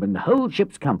board and bring the whole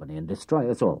ship's company and destroy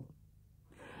us all.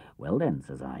 "Well then,"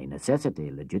 says I, "necessity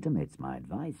legitimates my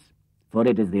advice, for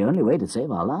it is the only way to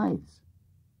save our lives."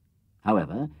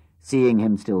 However, seeing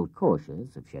him still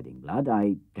cautious of shedding blood,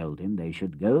 I told him they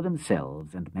should go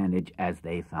themselves and manage as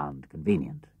they found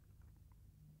convenient.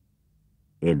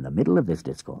 In the middle of this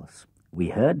discourse, we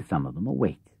heard some of them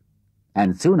awake,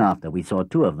 and soon after we saw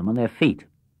 2 of them on their feet.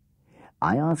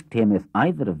 I asked him if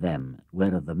either of them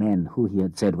were of the men who he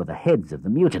had said were the heads of the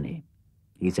mutiny.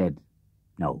 He said,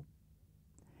 "No."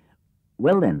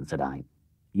 "Well then," said I,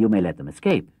 "you may let them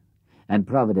escape, and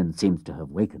Providence seems to have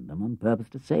wakened them on purpose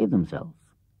to save themselves.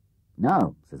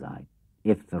 Now," says I,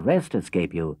 "if the rest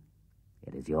escape you,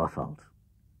 it is your fault."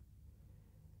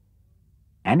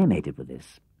 Animated with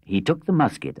this, he took the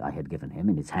musket I had given him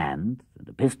in his hand, and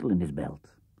a pistol in his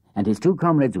belt, and his 2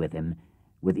 comrades with him,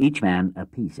 with each man a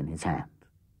piece in his hand.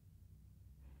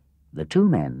 The 2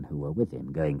 men who were with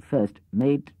him going first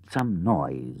made some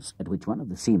noise, at which one of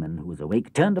the seamen who was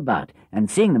awake turned about, and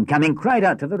seeing them coming, cried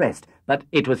out to the rest. But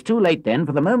it was too late then,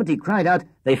 for the moment he cried out,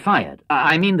 they fired.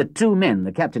 I mean the 2 men,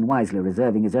 the captain wisely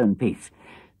reserving his own piece.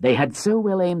 They had so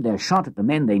well aimed their shot at the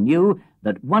men they knew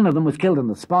that one of them was killed on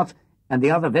the spot, and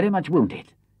the other very much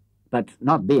wounded. But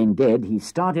not being dead, he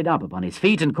started up upon his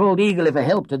feet and called eagerly for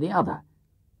help to the other.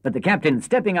 But the captain,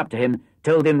 stepping up to him,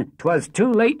 told him 'twas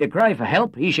too late to cry for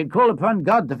help, he should call upon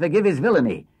God to forgive his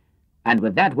villainy, and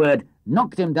with that word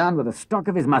knocked him down with the stock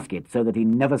of his musket, so that he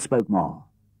never spoke more.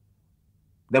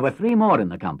 There were 3 more in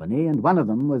the company, and one of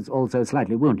them was also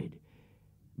slightly wounded.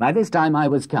 By this time I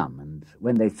was come, and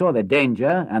when they saw their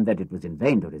danger, and that it was in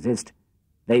vain to resist,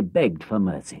 they begged for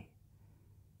mercy.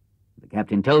 The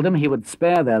captain told them he would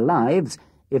spare their lives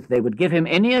if they would give him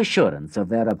any assurance of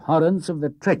their abhorrence of the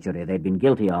treachery they'd been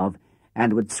guilty of,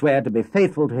 and would swear to be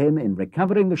faithful to him in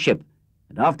recovering the ship,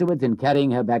 and afterwards in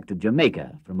carrying her back to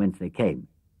Jamaica, from whence they came.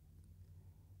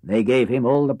 They gave him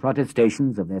all the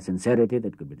protestations of their sincerity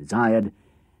that could be desired,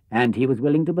 and he was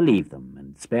willing to believe them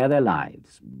and spare their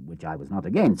lives, which I was not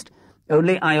against,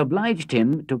 only I obliged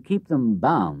him to keep them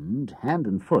bound hand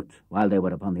and foot while they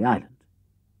were upon the island.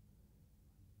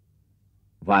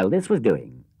 While this was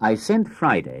doing, I sent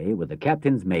Friday with the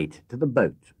captain's mate to the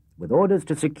boat, with orders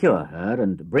to secure her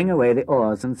and bring away the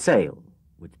oars and sail,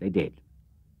 which they did.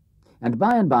 And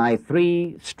by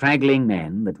 3 straggling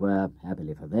men that were,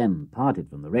 happily for them, parted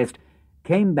from the rest,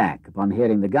 came back upon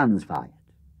hearing the guns fired.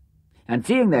 And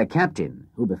seeing their captain,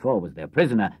 who before was their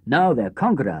prisoner, now their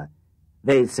conqueror,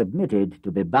 they submitted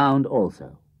to be bound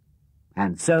also.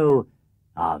 And so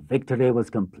our victory was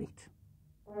complete.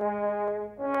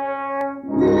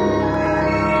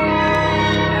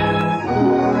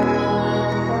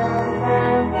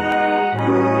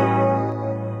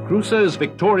 Crusoe's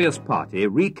victorious party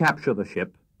recapture the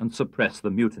ship and suppress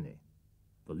the mutiny.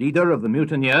 The leader of the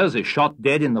mutineers is shot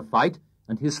dead in the fight,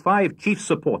 and his 5 chief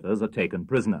supporters are taken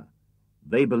prisoner.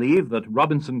 They believe that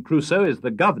Robinson Crusoe is the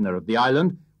governor of the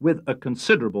island, with a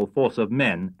considerable force of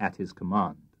men at his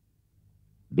command.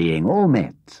 Being all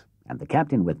met, and the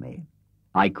captain with me,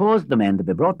 I caused the men to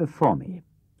be brought before me,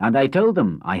 and I told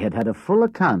them I had had a full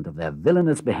account of their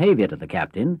villainous behaviour to the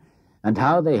captain, and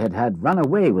how they had run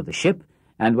away with the ship,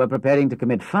 and were preparing to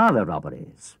commit farther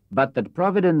robberies, but that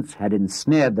Providence had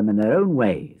ensnared them in their own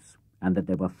ways, and that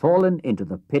they were fallen into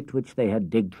the pit which they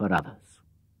had digged for others.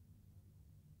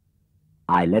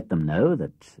 I let them know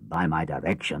that, by my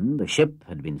direction, the ship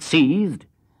had been seized,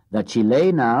 that she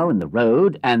lay now in the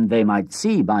road, and they might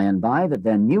see by and by that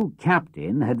their new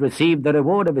captain had received the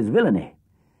reward of his villainy,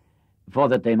 for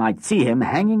that they might see him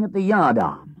hanging at the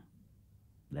yardarm.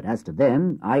 That as to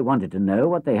them, I wanted to know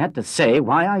what they had to say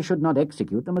why I should not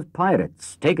execute them as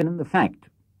pirates, taken in the fact,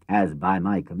 as by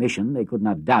my commission they could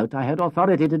not doubt I had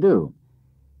authority to do.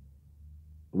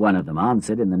 One of them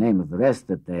answered in the name of the rest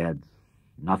that they had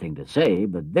nothing to say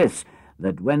but this,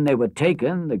 that when they were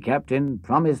taken the captain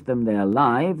promised them their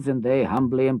lives, and they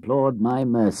humbly implored my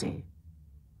mercy.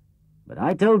 But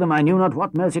I told them I knew not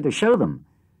what mercy to show them.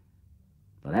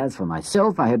 But as for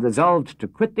myself, I had resolved to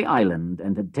quit the island,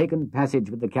 and had taken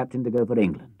passage with the captain to go for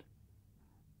England.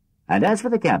 And as for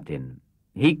the captain,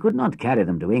 he could not carry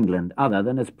them to England other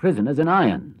than as prisoners in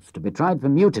irons, to be tried for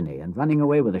mutiny and running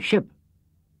away with a ship,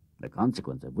 the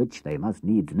consequence of which they must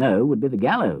needs know would be the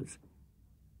gallows,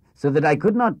 so that I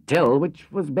could not tell which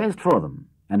was best for them,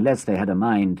 unless they had a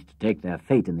mind to take their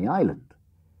fate in the island.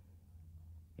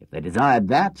 If they desired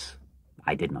that,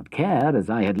 I did not care, as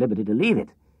I had liberty to leave it.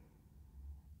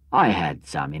 I had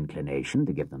some inclination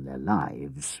to give them their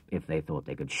lives, if they thought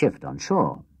they could shift on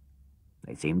shore.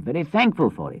 They seemed very thankful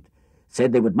for it,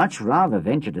 said they would much rather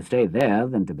venture to stay there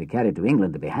than to be carried to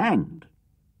England to be hanged.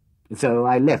 So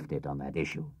I left it on that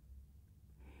issue.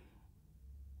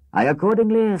 I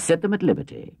accordingly set them at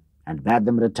liberty, and bade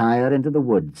them retire into the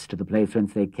woods to the place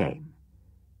whence they came.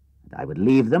 And I would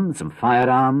leave them some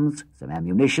firearms, some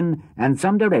ammunition, and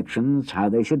some directions how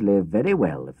they should live very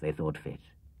well if they thought fit.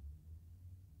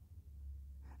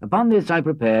 Upon this I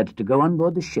prepared to go on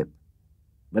board the ship,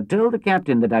 but told the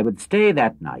captain that I would stay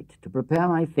that night to prepare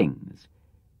my things,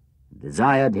 and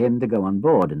desired him to go on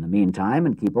board in the meantime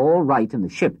and keep all right in the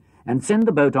ship, and send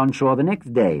the boat on shore the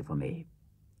next day for me,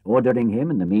 ordering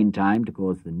him in the meantime to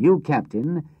cause the new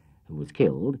captain, who was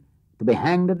killed, to be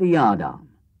hanged at the yardarm,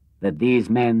 that these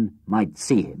men might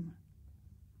see him.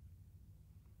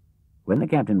 When the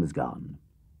captain was gone,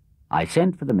 I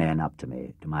sent for the men up to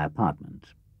me to my apartment,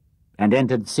 and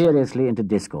entered seriously into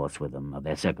discourse with them of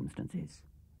their circumstances.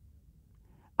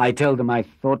 I told them I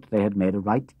thought they had made a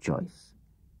right choice,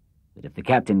 that if the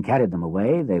captain carried them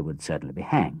away, they would certainly be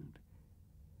hanged.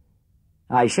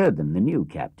 I showed them the new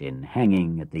captain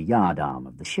hanging at the yardarm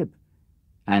of the ship,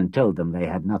 and told them they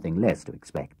had nothing less to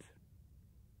expect.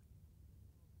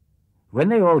 When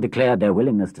they all declared their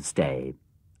willingness to stay,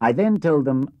 I then told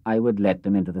them I would let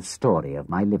them into the story of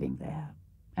my living there,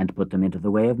 and put them into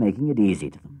the way of making it easy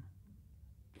to them.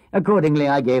 Accordingly,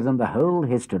 I gave them the whole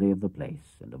history of the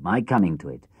place, and of my coming to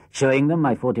it, showing them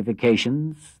my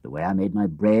fortifications, the way I made my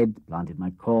bread, planted my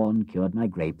corn, cured my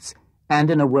grapes,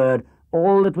 and, in a word,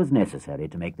 all that was necessary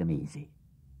to make them easy.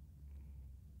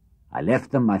 I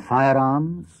left them my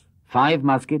firearms, 5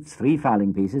 muskets, 3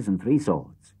 fowling pieces, and 3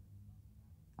 swords.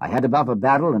 I had above a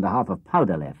barrel and a half of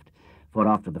powder left, for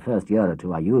after the first year or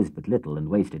 2 I used but little and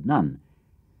wasted none.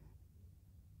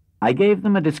 I gave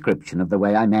them a description of the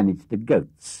way I managed the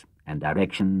goats, and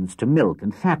directions to milk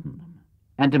and fatten them,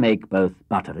 and to make both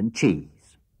butter and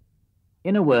cheese.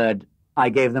 In a word, I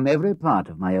gave them every part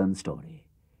of my own story.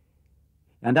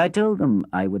 And I told them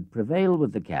I would prevail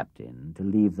with the captain to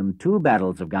leave them 2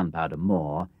 barrels of gunpowder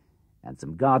more, and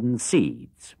some garden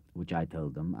seeds, which I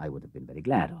told them I would have been very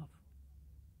glad of.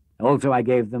 Also, I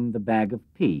gave them the bag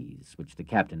of peas, which the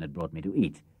captain had brought me to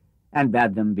eat, and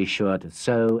bade them be sure to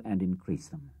sow and increase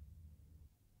them.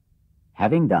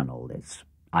 Having done all this,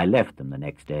 I left them the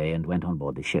next day and went on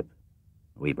board the ship.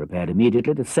 We prepared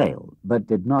immediately to sail, but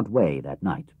did not weigh that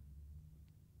night.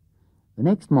 The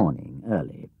next morning,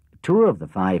 early, 2 of the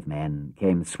 5 men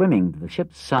came swimming to the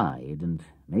ship's side and,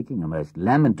 making a most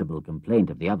lamentable complaint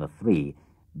of the other 3,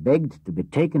 begged to be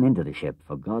taken into the ship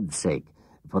for God's sake,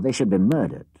 for they should be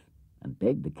murdered, and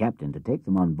begged the captain to take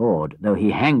them on board, though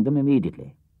he hanged them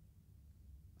immediately.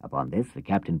 Upon this the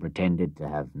captain pretended to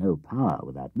have no power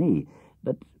without me,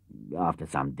 but after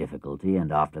some difficulty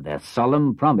and after their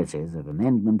solemn promises of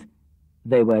amendment,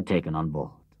 they were taken on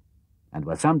board, and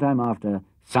were some time after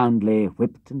soundly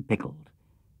whipped and pickled,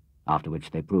 after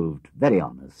which they proved very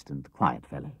honest and quiet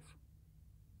fellows.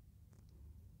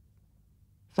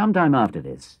 Some time after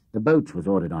this, the boat was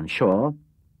ordered on shore,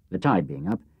 the tide being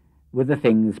up, with the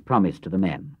things promised to the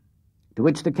men, to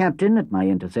which the captain, at my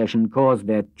intercession, caused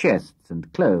their chests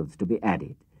and clothes to be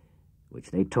added,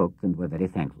 which they took and were very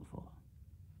thankful for.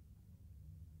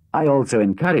 I also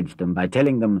encouraged them by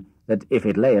telling them that if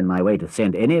it lay in my way to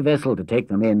send any vessel to take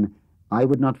them in, I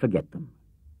would not forget them.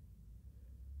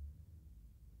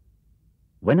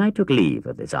 When I took leave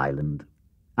of this island,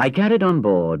 I carried on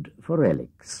board, for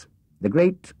relics, the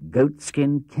great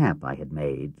goatskin cap I had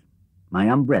made, my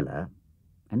umbrella,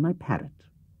 and my parrot.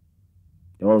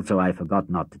 Also I forgot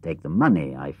not to take the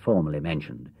money I formerly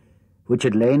mentioned, which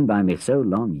had lain by me so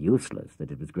long useless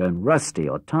that it was grown rusty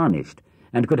or tarnished,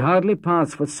 and could hardly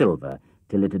pass for silver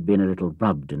till it had been a little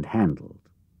rubbed and handled.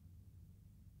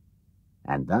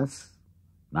 And thus,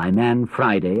 my man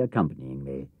Friday accompanying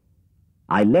me,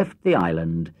 I left the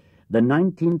island the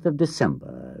 19th of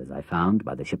December, as I found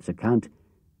by the ship's account,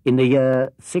 in the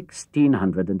year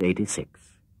 1686,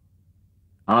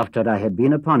 after I had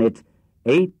been upon it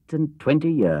 28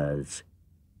 years,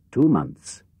 2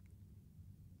 months,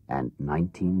 and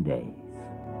 19 days.